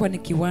 Kwako ilikuwa ni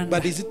kiwanda.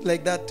 But is it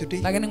like that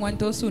today? Lakini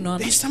ngwantosu unaona.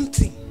 There is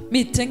something.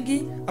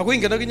 Mitengi. Ako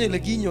ingana kinyo ile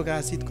kinyo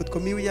kasit kot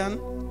komiuyan.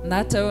 Na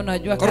hata wewe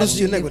unajua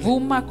kazi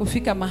vuma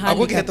kufika mahali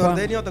kwa. Ako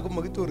kitondeni hata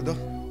kama kiturdo.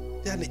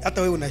 Yani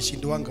hata wewe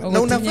unashindwanga.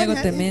 Na unafanya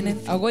temene.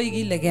 Ako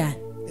igile gani?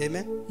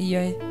 Amen.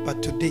 Iyo.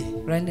 But today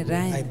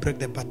I break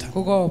the pattern.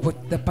 Kugo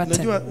the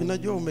pattern.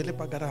 Unajua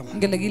umelipa gharama.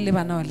 Ngelegile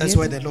bana. That's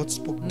why the Lord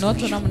spoke.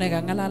 Noto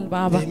namnega ngalal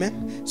baba. Amen.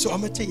 So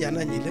amache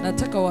yana nyile.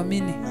 Nataka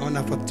uamini.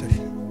 Naona factory.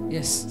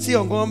 Yes.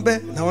 Sio ngombe,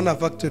 naona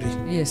factory.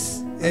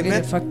 Yes.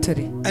 Amen.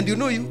 Factory. And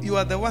you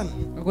are the one.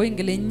 Ako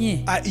ingele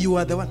nye. You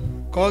are the one.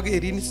 Koge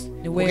irinis.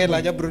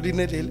 Ukela ja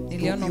brodine rel.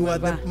 You are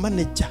the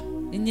manager.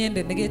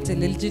 Inyende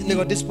negetelelji.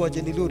 Nego dispatch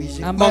ni lori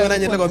shi. Mangana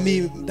nyele ko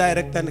mi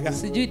director nika.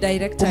 Sijui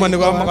director. Kumane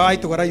ko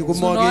makaitu kora yuko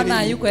moge.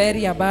 Unaona yuko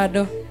area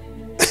bado.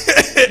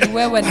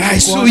 I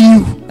saw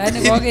you. I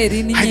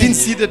didn't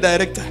see the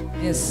director.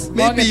 Yes.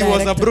 Maybe he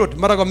was abroad.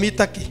 Mara ko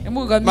mitaki.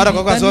 Mara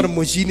ko kasor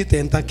machine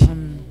tentaki.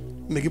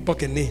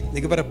 Megipoke ne.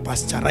 Negibara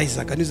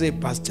pasteurizer. Can you say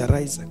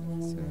pasteurizer?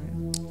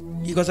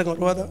 You got a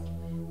water?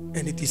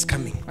 And it is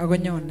coming.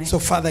 So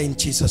Father, in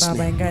Jesus'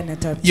 name,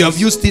 you have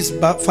used this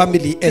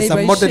family as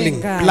a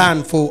modeling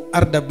plan for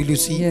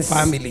RWC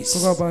families.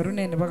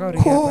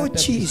 Oh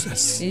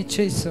Jesus,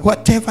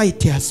 whatever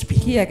it has been,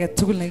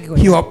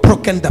 you have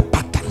broken the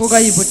patterns.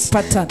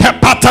 The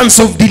patterns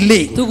of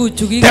delay,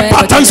 the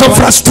patterns of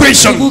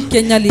frustration,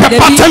 the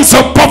patterns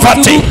of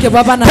poverty, the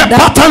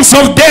patterns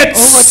of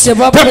debts, the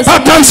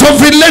patterns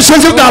of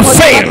relationships that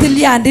fail.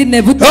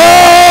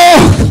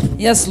 Oh!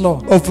 Yes,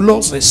 Lord. Of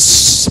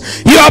losses.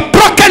 You are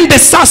broken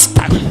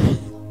disaster.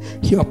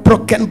 You are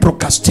broken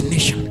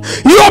procrastination.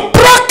 You are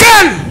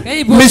broken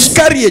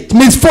miscarriage,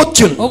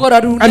 misfortune,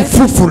 and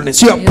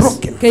fruitfulness. You are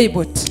broken.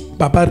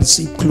 Baba,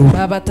 receive glory.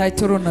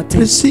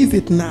 Receive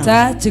it now.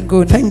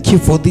 Thank you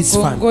for this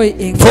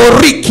family. For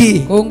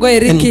Ricky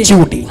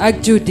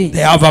and Judy. They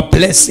have a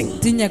blessing,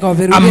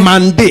 a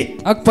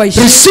mandate.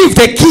 Receive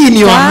the key in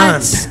your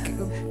hand.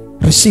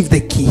 Receive the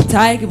key.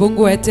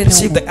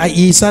 Receive the,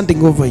 he is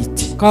handing over it.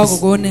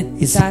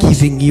 He's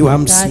giving you,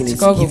 I'm seeing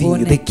it's giving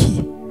you the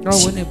key.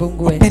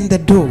 Open the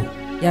door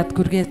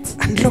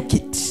and lock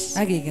it.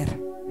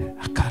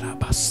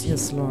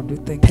 Yes, Lord, we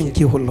thank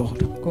you,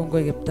 Lord.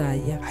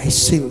 I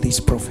seal this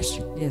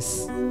prophecy.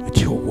 Yes. With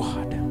your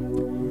word.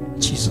 In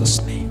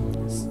Jesus' name.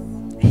 Yes.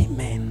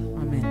 Amen.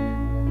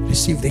 Amen.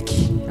 Receive the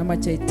key.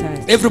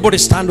 Everybody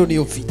stand on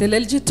your feet.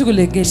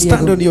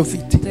 Stand on your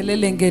feet.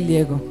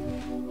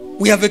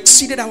 We have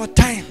exceeded our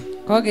time.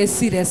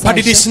 But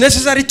it is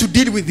necessary to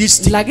deal with this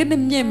thing.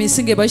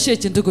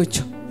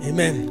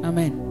 Amen.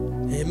 Amen.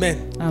 Amen.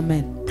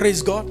 Amen.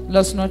 Praise God.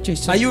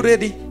 Are you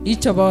ready?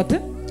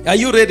 Are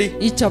you ready?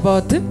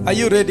 Are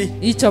you ready?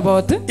 I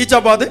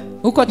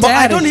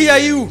don't hear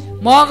you.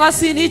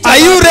 Are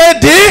you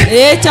ready?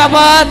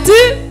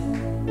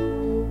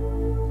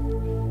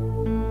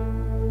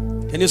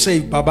 Can you say,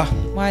 Baba?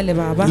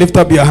 Lift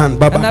up your hand,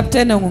 Baba.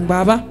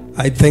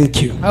 I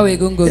thank you.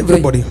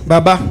 Everybody,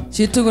 Baba,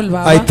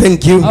 I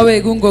thank you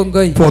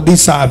for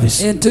this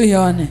service.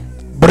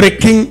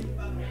 Breaking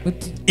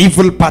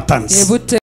evil patterns.